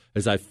I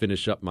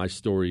finish up my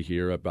story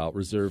here about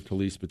Reserve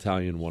Police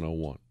Battalion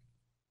 101.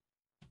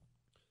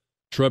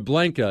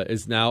 Treblinka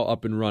is now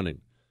up and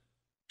running.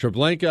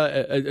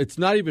 Treblinka, it's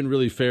not even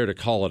really fair to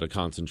call it a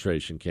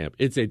concentration camp.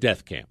 It's a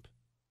death camp.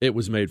 It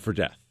was made for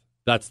death.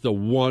 That's the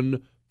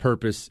one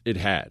purpose it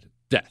had,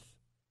 death.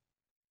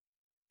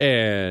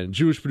 And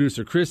Jewish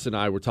producer Chris and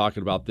I were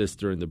talking about this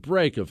during the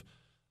break of,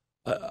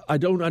 I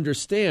don't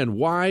understand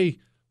why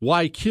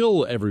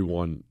kill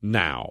everyone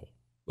now?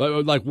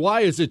 Like,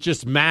 why is it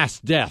just mass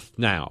death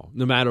now,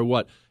 no matter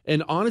what?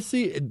 And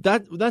honestly,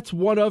 that's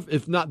one of,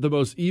 if not the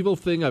most evil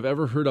thing I've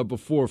ever heard of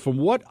before. From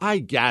what I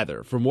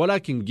gather, from what I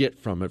can get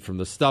from it, from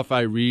the stuff I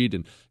read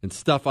and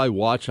stuff I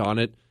watch on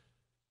it,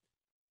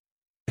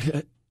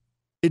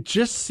 it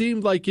just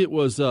seemed like it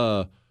was,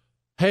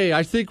 hey,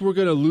 I think we're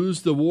going to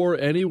lose the war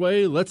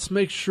anyway. Let's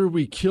make sure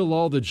we kill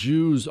all the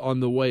Jews on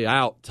the way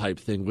out type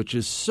thing, which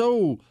is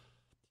so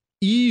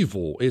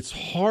evil. It's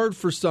hard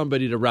for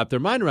somebody to wrap their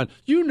mind around.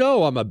 You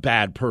know I'm a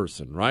bad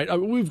person, right? I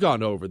mean, we've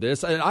gone over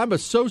this. I'm a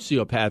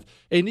sociopath,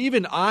 and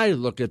even I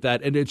look at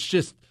that, and it's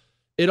just,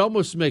 it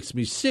almost makes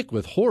me sick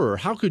with horror.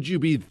 How could you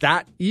be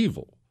that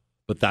evil?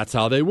 But that's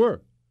how they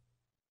were.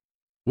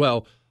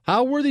 Well,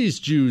 how were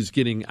these Jews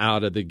getting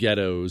out of the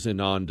ghettos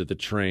and onto the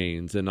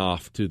trains and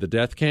off to the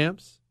death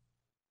camps?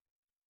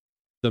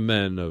 The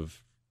men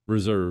of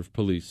Reserve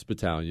Police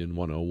Battalion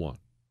 101.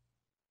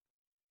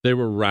 They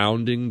were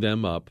rounding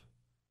them up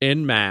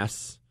en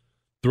masse,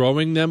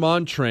 throwing them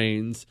on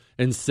trains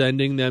and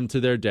sending them to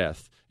their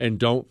death. And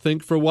don't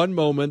think for one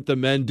moment the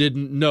men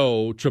didn't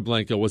know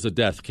Treblinka was a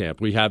death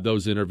camp. We have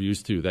those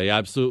interviews too. They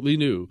absolutely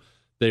knew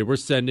they were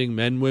sending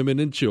men, women,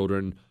 and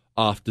children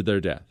off to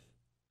their death.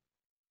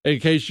 In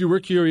case you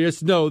were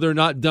curious, no, they're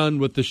not done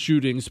with the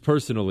shootings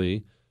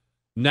personally.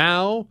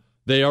 Now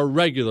they are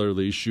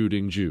regularly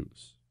shooting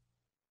Jews.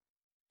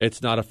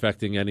 It's not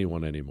affecting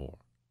anyone anymore.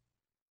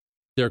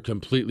 They're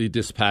completely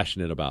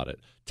dispassionate about it.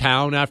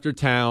 Town after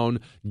town,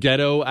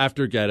 ghetto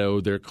after ghetto,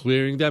 they're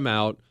clearing them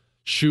out,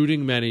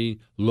 shooting many,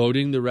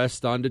 loading the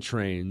rest onto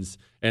trains.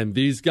 And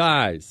these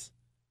guys,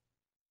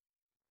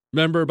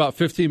 remember about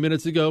 15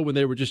 minutes ago when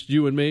they were just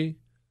you and me?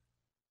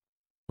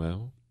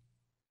 Well,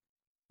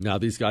 now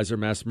these guys are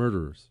mass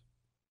murderers.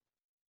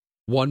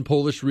 One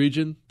Polish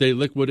region, they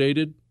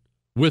liquidated,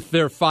 with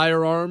their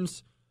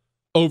firearms,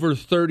 over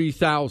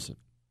 30,000.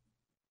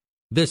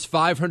 This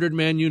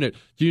 500-man unit,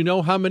 do you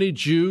know how many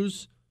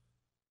Jews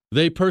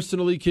they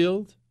personally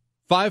killed?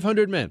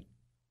 500 men.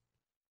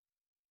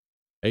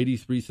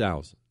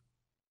 83,000.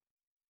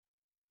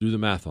 Do the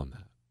math on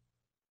that.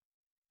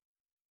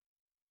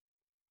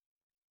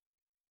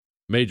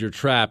 Major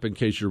Trapp, in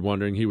case you're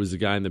wondering, he was the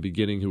guy in the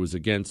beginning who was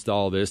against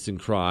all this and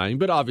crying,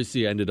 but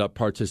obviously ended up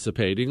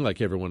participating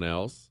like everyone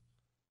else.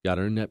 Got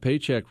to earn that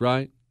paycheck,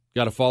 right?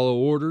 Got to follow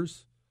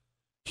orders.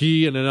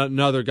 He and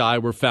another guy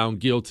were found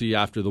guilty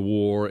after the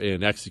war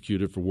and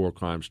executed for war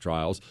crimes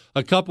trials.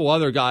 A couple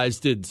other guys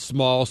did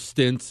small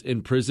stints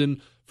in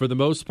prison. For the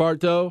most part,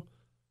 though,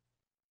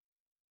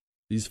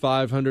 these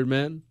 500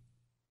 men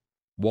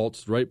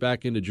waltzed right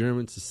back into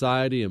German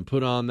society and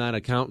put on that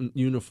accountant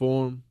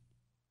uniform,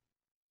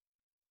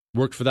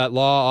 worked for that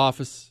law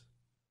office,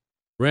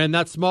 ran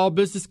that small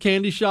business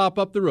candy shop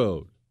up the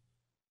road,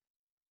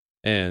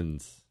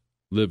 and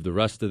lived the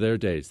rest of their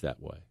days that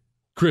way.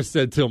 Chris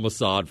said till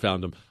Mossad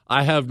found them.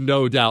 I have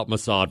no doubt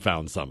Mossad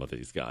found some of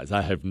these guys.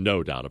 I have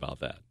no doubt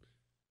about that.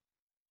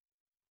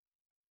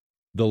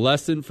 The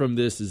lesson from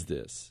this is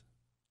this.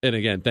 And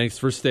again, thanks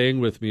for staying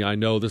with me. I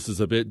know this is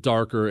a bit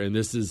darker and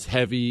this is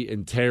heavy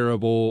and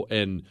terrible,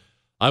 and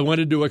I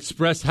wanted to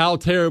express how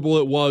terrible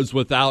it was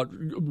without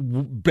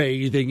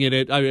bathing in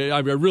it. I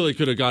really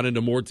could have gone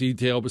into more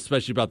detail,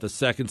 especially about the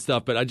second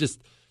stuff, but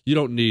you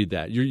don't need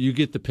that. You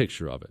get the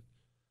picture of it.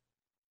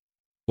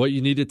 What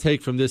you need to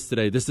take from this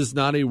today, this is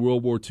not a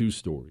World War II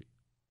story.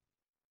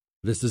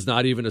 This is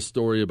not even a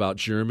story about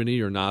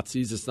Germany or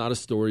Nazis. It's not a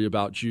story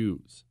about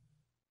Jews.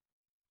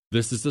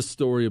 This is a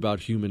story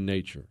about human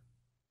nature.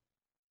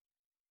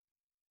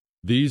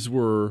 These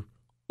were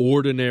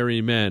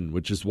ordinary men,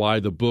 which is why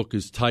the book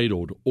is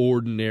titled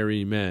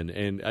Ordinary Men.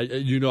 And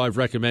I've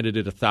recommended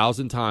it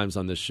 1,000 times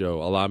on this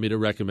show. Allow me to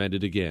recommend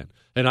it again.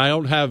 And I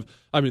don't have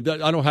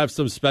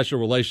some special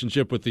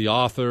relationship with the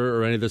author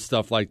or any of this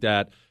stuff like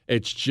that.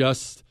 It's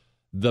just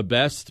the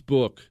best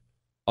book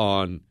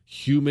on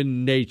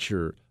human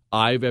nature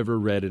I've ever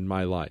read in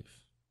my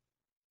life.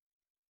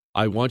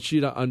 I want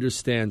you to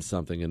understand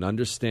something and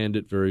understand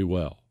it very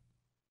well.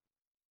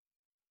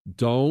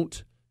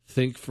 Don't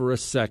think for a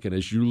second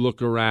as you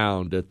look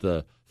around at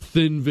the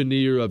thin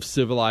veneer of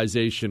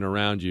civilization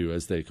around you,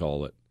 as they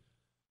call it.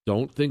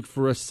 Don't think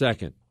for a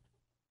second.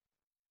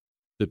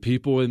 The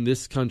people in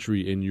this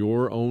country, in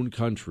your own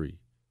country,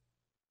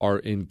 are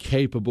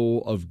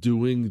incapable of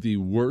doing the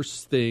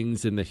worst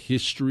things in the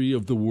history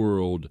of the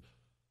world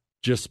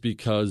just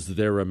because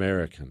they're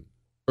American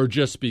or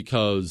just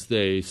because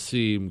they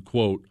seem,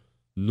 quote,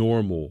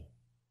 normal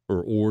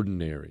or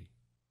ordinary.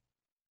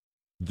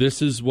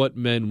 This is what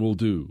men will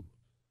do.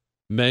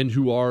 Men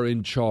who are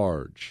in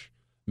charge,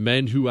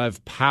 men who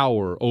have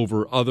power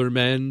over other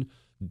men,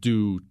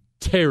 do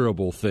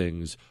terrible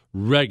things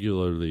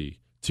regularly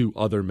to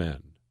other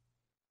men.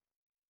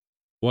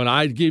 When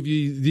I give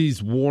you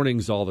these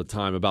warnings all the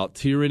time about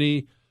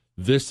tyranny,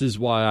 this is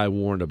why I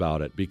warn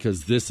about it,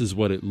 because this is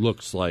what it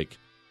looks like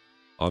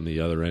on the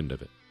other end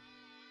of it.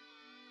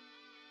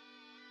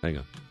 Hang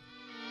on.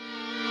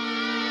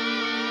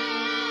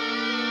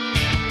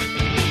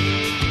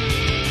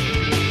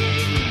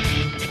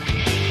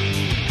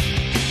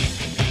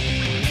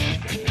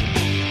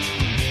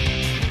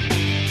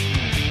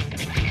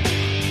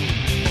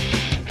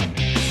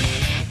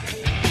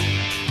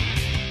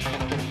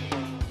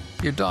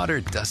 Your daughter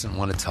doesn't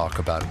want to talk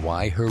about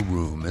why her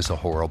room is a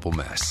horrible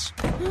mess.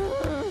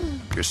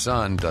 Your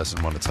son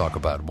doesn't want to talk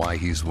about why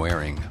he's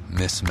wearing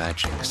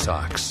mismatching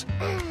socks.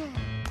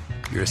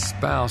 Your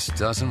spouse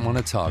doesn't want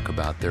to talk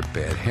about their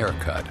bad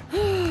haircut.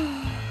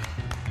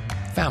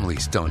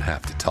 Families don't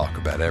have to talk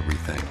about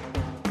everything,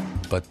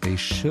 but they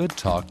should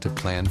talk to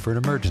plan for an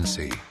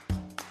emergency.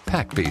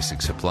 Pack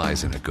basic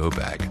supplies in a go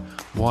bag: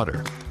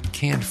 water,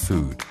 canned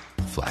food,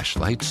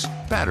 flashlights,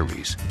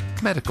 batteries,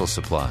 medical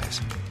supplies,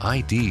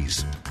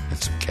 IDs, and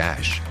some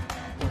cash.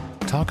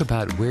 Talk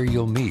about where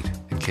you'll meet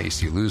in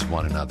case you lose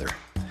one another.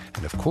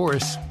 And of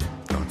course,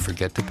 don't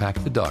forget to pack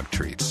the dog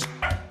treats.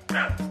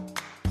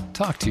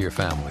 Talk to your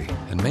family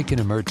and make an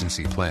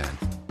emergency plan.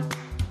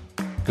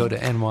 Go to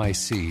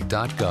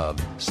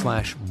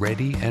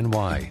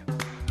nyc.gov/readyny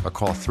or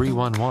call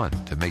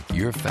 311 to make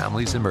your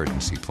family's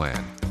emergency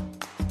plan.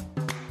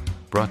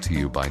 Brought to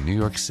you by New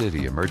York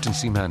City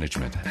Emergency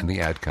Management and the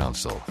Ad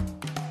Council.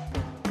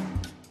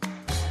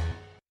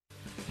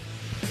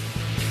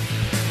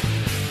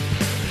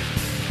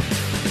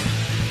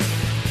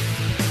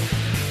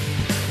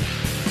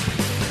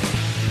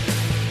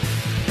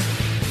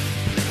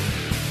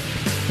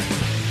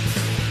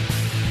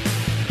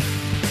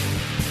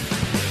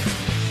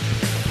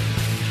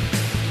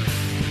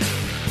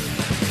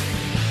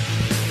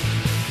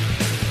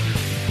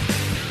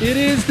 It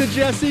is the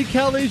Jesse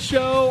Kelly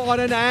Show on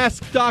an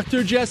Ask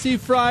Dr. Jesse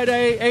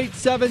Friday,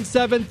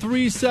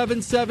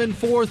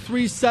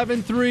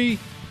 877-377-4373,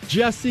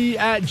 Jesse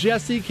at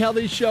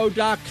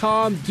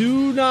jessekellyshow.com.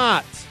 Do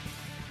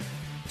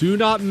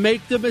not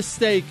make the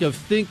mistake of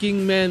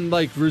thinking men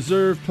like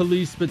Reserve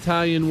Police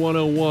Battalion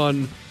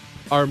 101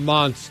 are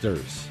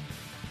monsters.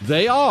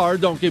 They are,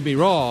 don't get me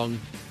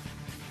wrong,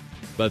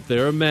 but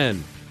they're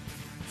men.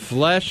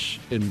 Flesh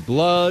and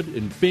blood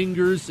and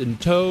fingers and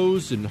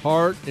toes and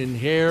heart and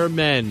hair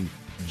men,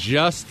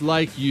 just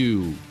like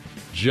you,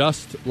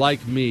 just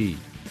like me,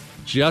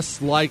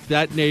 just like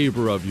that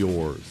neighbor of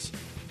yours.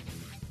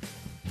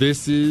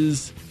 This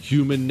is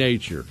human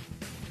nature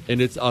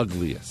in its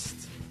ugliest.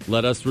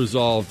 Let us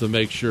resolve to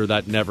make sure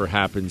that never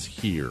happens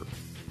here.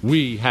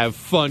 We have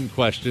fun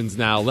questions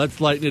now. Let's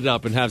lighten it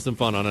up and have some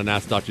fun on an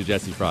Ask Dr.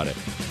 Jesse Friday.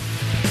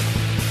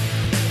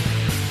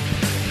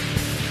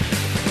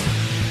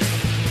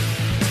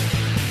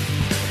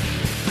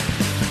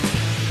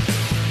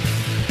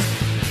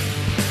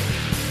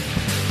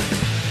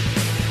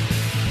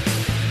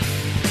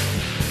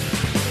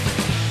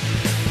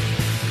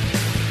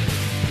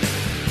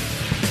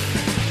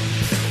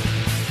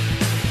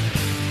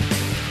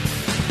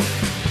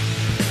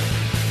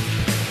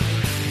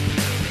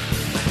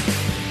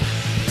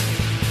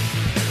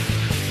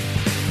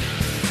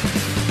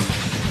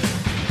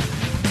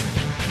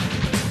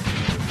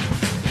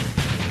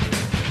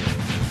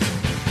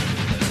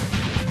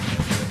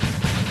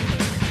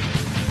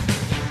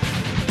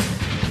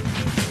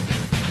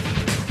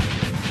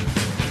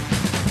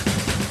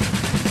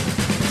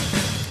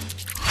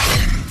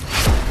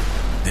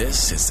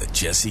 This is the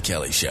Jesse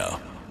Kelly Show.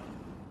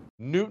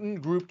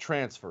 Newton Group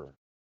Transfer.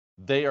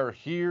 They are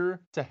here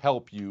to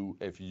help you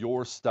if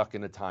you're stuck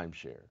in a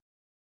timeshare.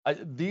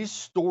 These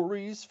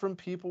stories from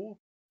people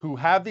who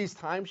have these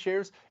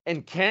timeshares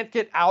and can't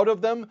get out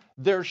of them,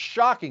 they're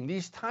shocking.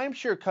 These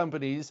timeshare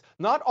companies,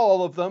 not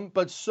all of them,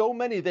 but so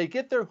many, they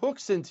get their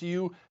hooks into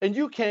you and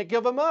you can't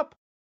give them up.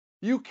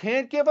 You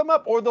can't give them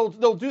up. Or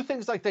they'll do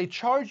things like they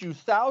charge you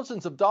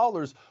thousands of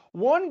dollars.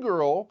 One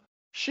girl,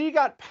 she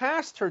got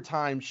past her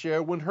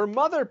timeshare when her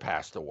mother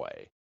passed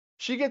away.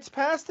 She gets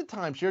past the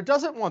timeshare,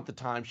 doesn't want the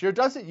timeshare,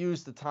 doesn't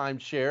use the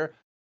timeshare.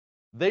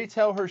 They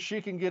tell her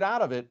she can get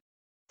out of it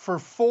for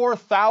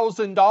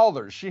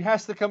 $4,000. She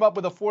has to come up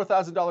with a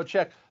 $4,000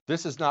 check.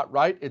 This is not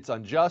right. It's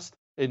unjust.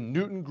 And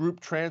Newton Group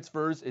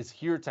Transfers is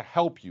here to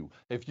help you.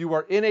 If you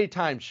are in a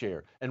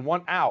timeshare and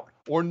want out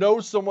or know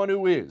someone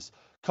who is,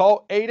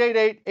 call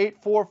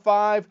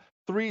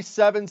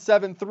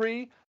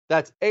 888-845-3773.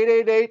 That's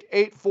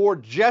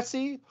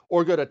 888-84-JESSE,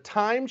 or go to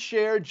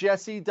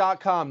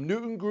timesharejesse.com.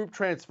 Newton Group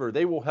Transfer.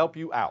 They will help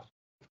you out.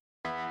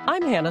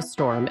 I'm Hannah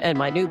Storm, and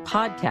my new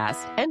podcast,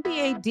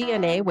 NBA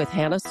DNA with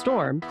Hannah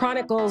Storm,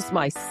 chronicles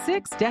my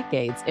 6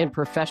 decades in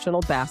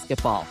professional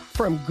basketball.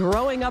 From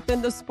growing up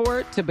in the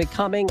sport to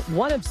becoming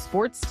one of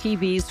sports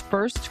TV's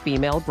first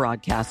female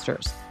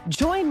broadcasters.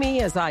 Join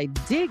me as I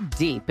dig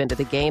deep into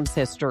the game's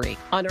history,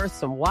 unearth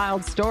some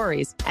wild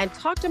stories, and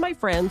talk to my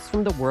friends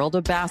from the world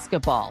of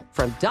basketball,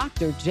 from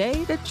Dr.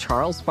 J to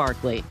Charles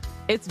Barkley.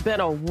 It's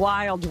been a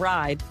wild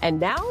ride, and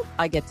now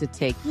I get to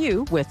take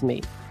you with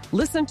me.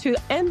 Listen to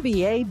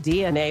NBA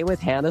DNA with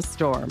Hannah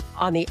Storm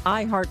on the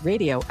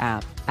iHeartRadio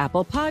app,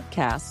 Apple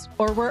Podcasts,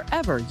 or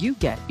wherever you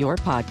get your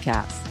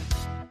podcasts.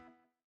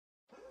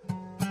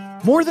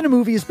 More Than a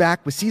Movie is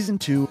back with Season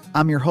 2.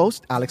 I'm your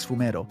host, Alex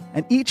Fumero,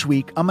 and each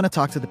week I'm going to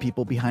talk to the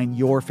people behind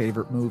your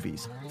favorite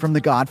movies. From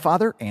The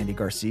Godfather, Andy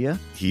Garcia.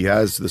 He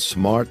has the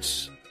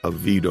smarts of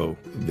Vito,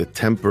 the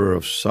temper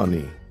of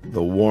Sonny,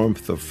 the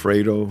warmth of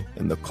Fredo,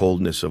 and the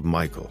coldness of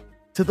Michael.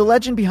 To the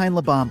legend behind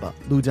La Bamba,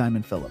 Lou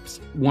Diamond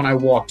Phillips. When I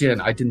walked in,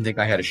 I didn't think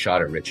I had a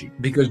shot at Richie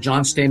because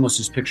John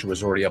Stamos' picture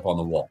was already up on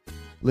the wall.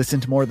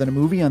 Listen to More Than a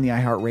Movie on the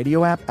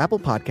iHeartRadio app, Apple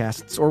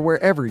Podcasts, or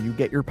wherever you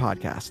get your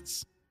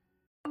podcasts.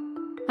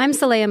 I'm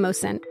Saleha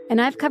Mohsen, and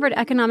I've covered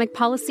economic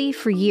policy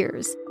for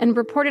years and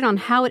reported on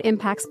how it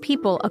impacts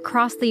people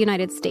across the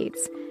United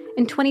States.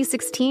 In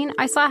 2016,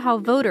 I saw how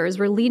voters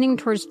were leaning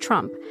towards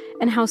Trump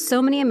and how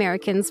so many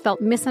Americans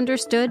felt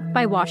misunderstood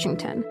by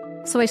Washington.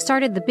 So I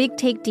started The Big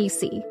Take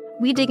DC.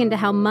 We dig into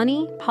how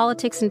money,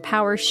 politics, and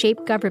power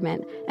shape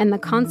government and the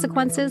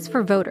consequences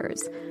for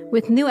voters.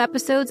 With new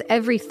episodes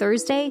every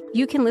Thursday,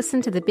 you can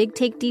listen to The Big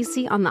Take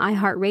DC on the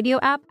iHeartRadio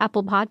app,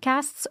 Apple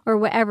Podcasts, or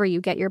wherever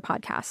you get your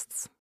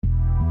podcasts.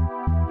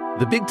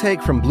 The Big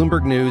Take from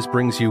Bloomberg News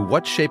brings you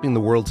what's shaping the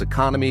world's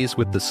economies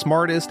with the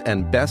smartest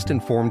and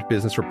best-informed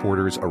business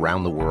reporters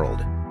around the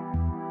world.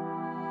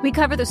 We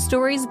cover the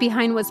stories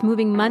behind what's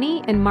moving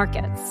money and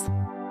markets.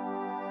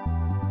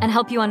 And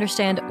help you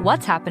understand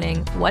what's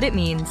happening, what it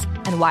means,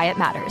 and why it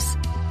matters.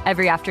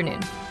 Every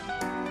afternoon.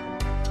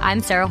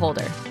 I'm Sarah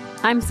Holder.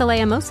 I'm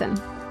Saleha Mohsen.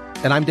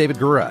 And I'm David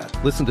Gura.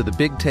 Listen to The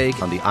Big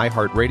Take on the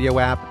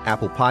iHeartRadio app,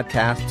 Apple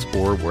Podcasts,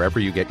 or wherever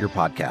you get your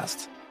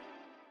podcasts.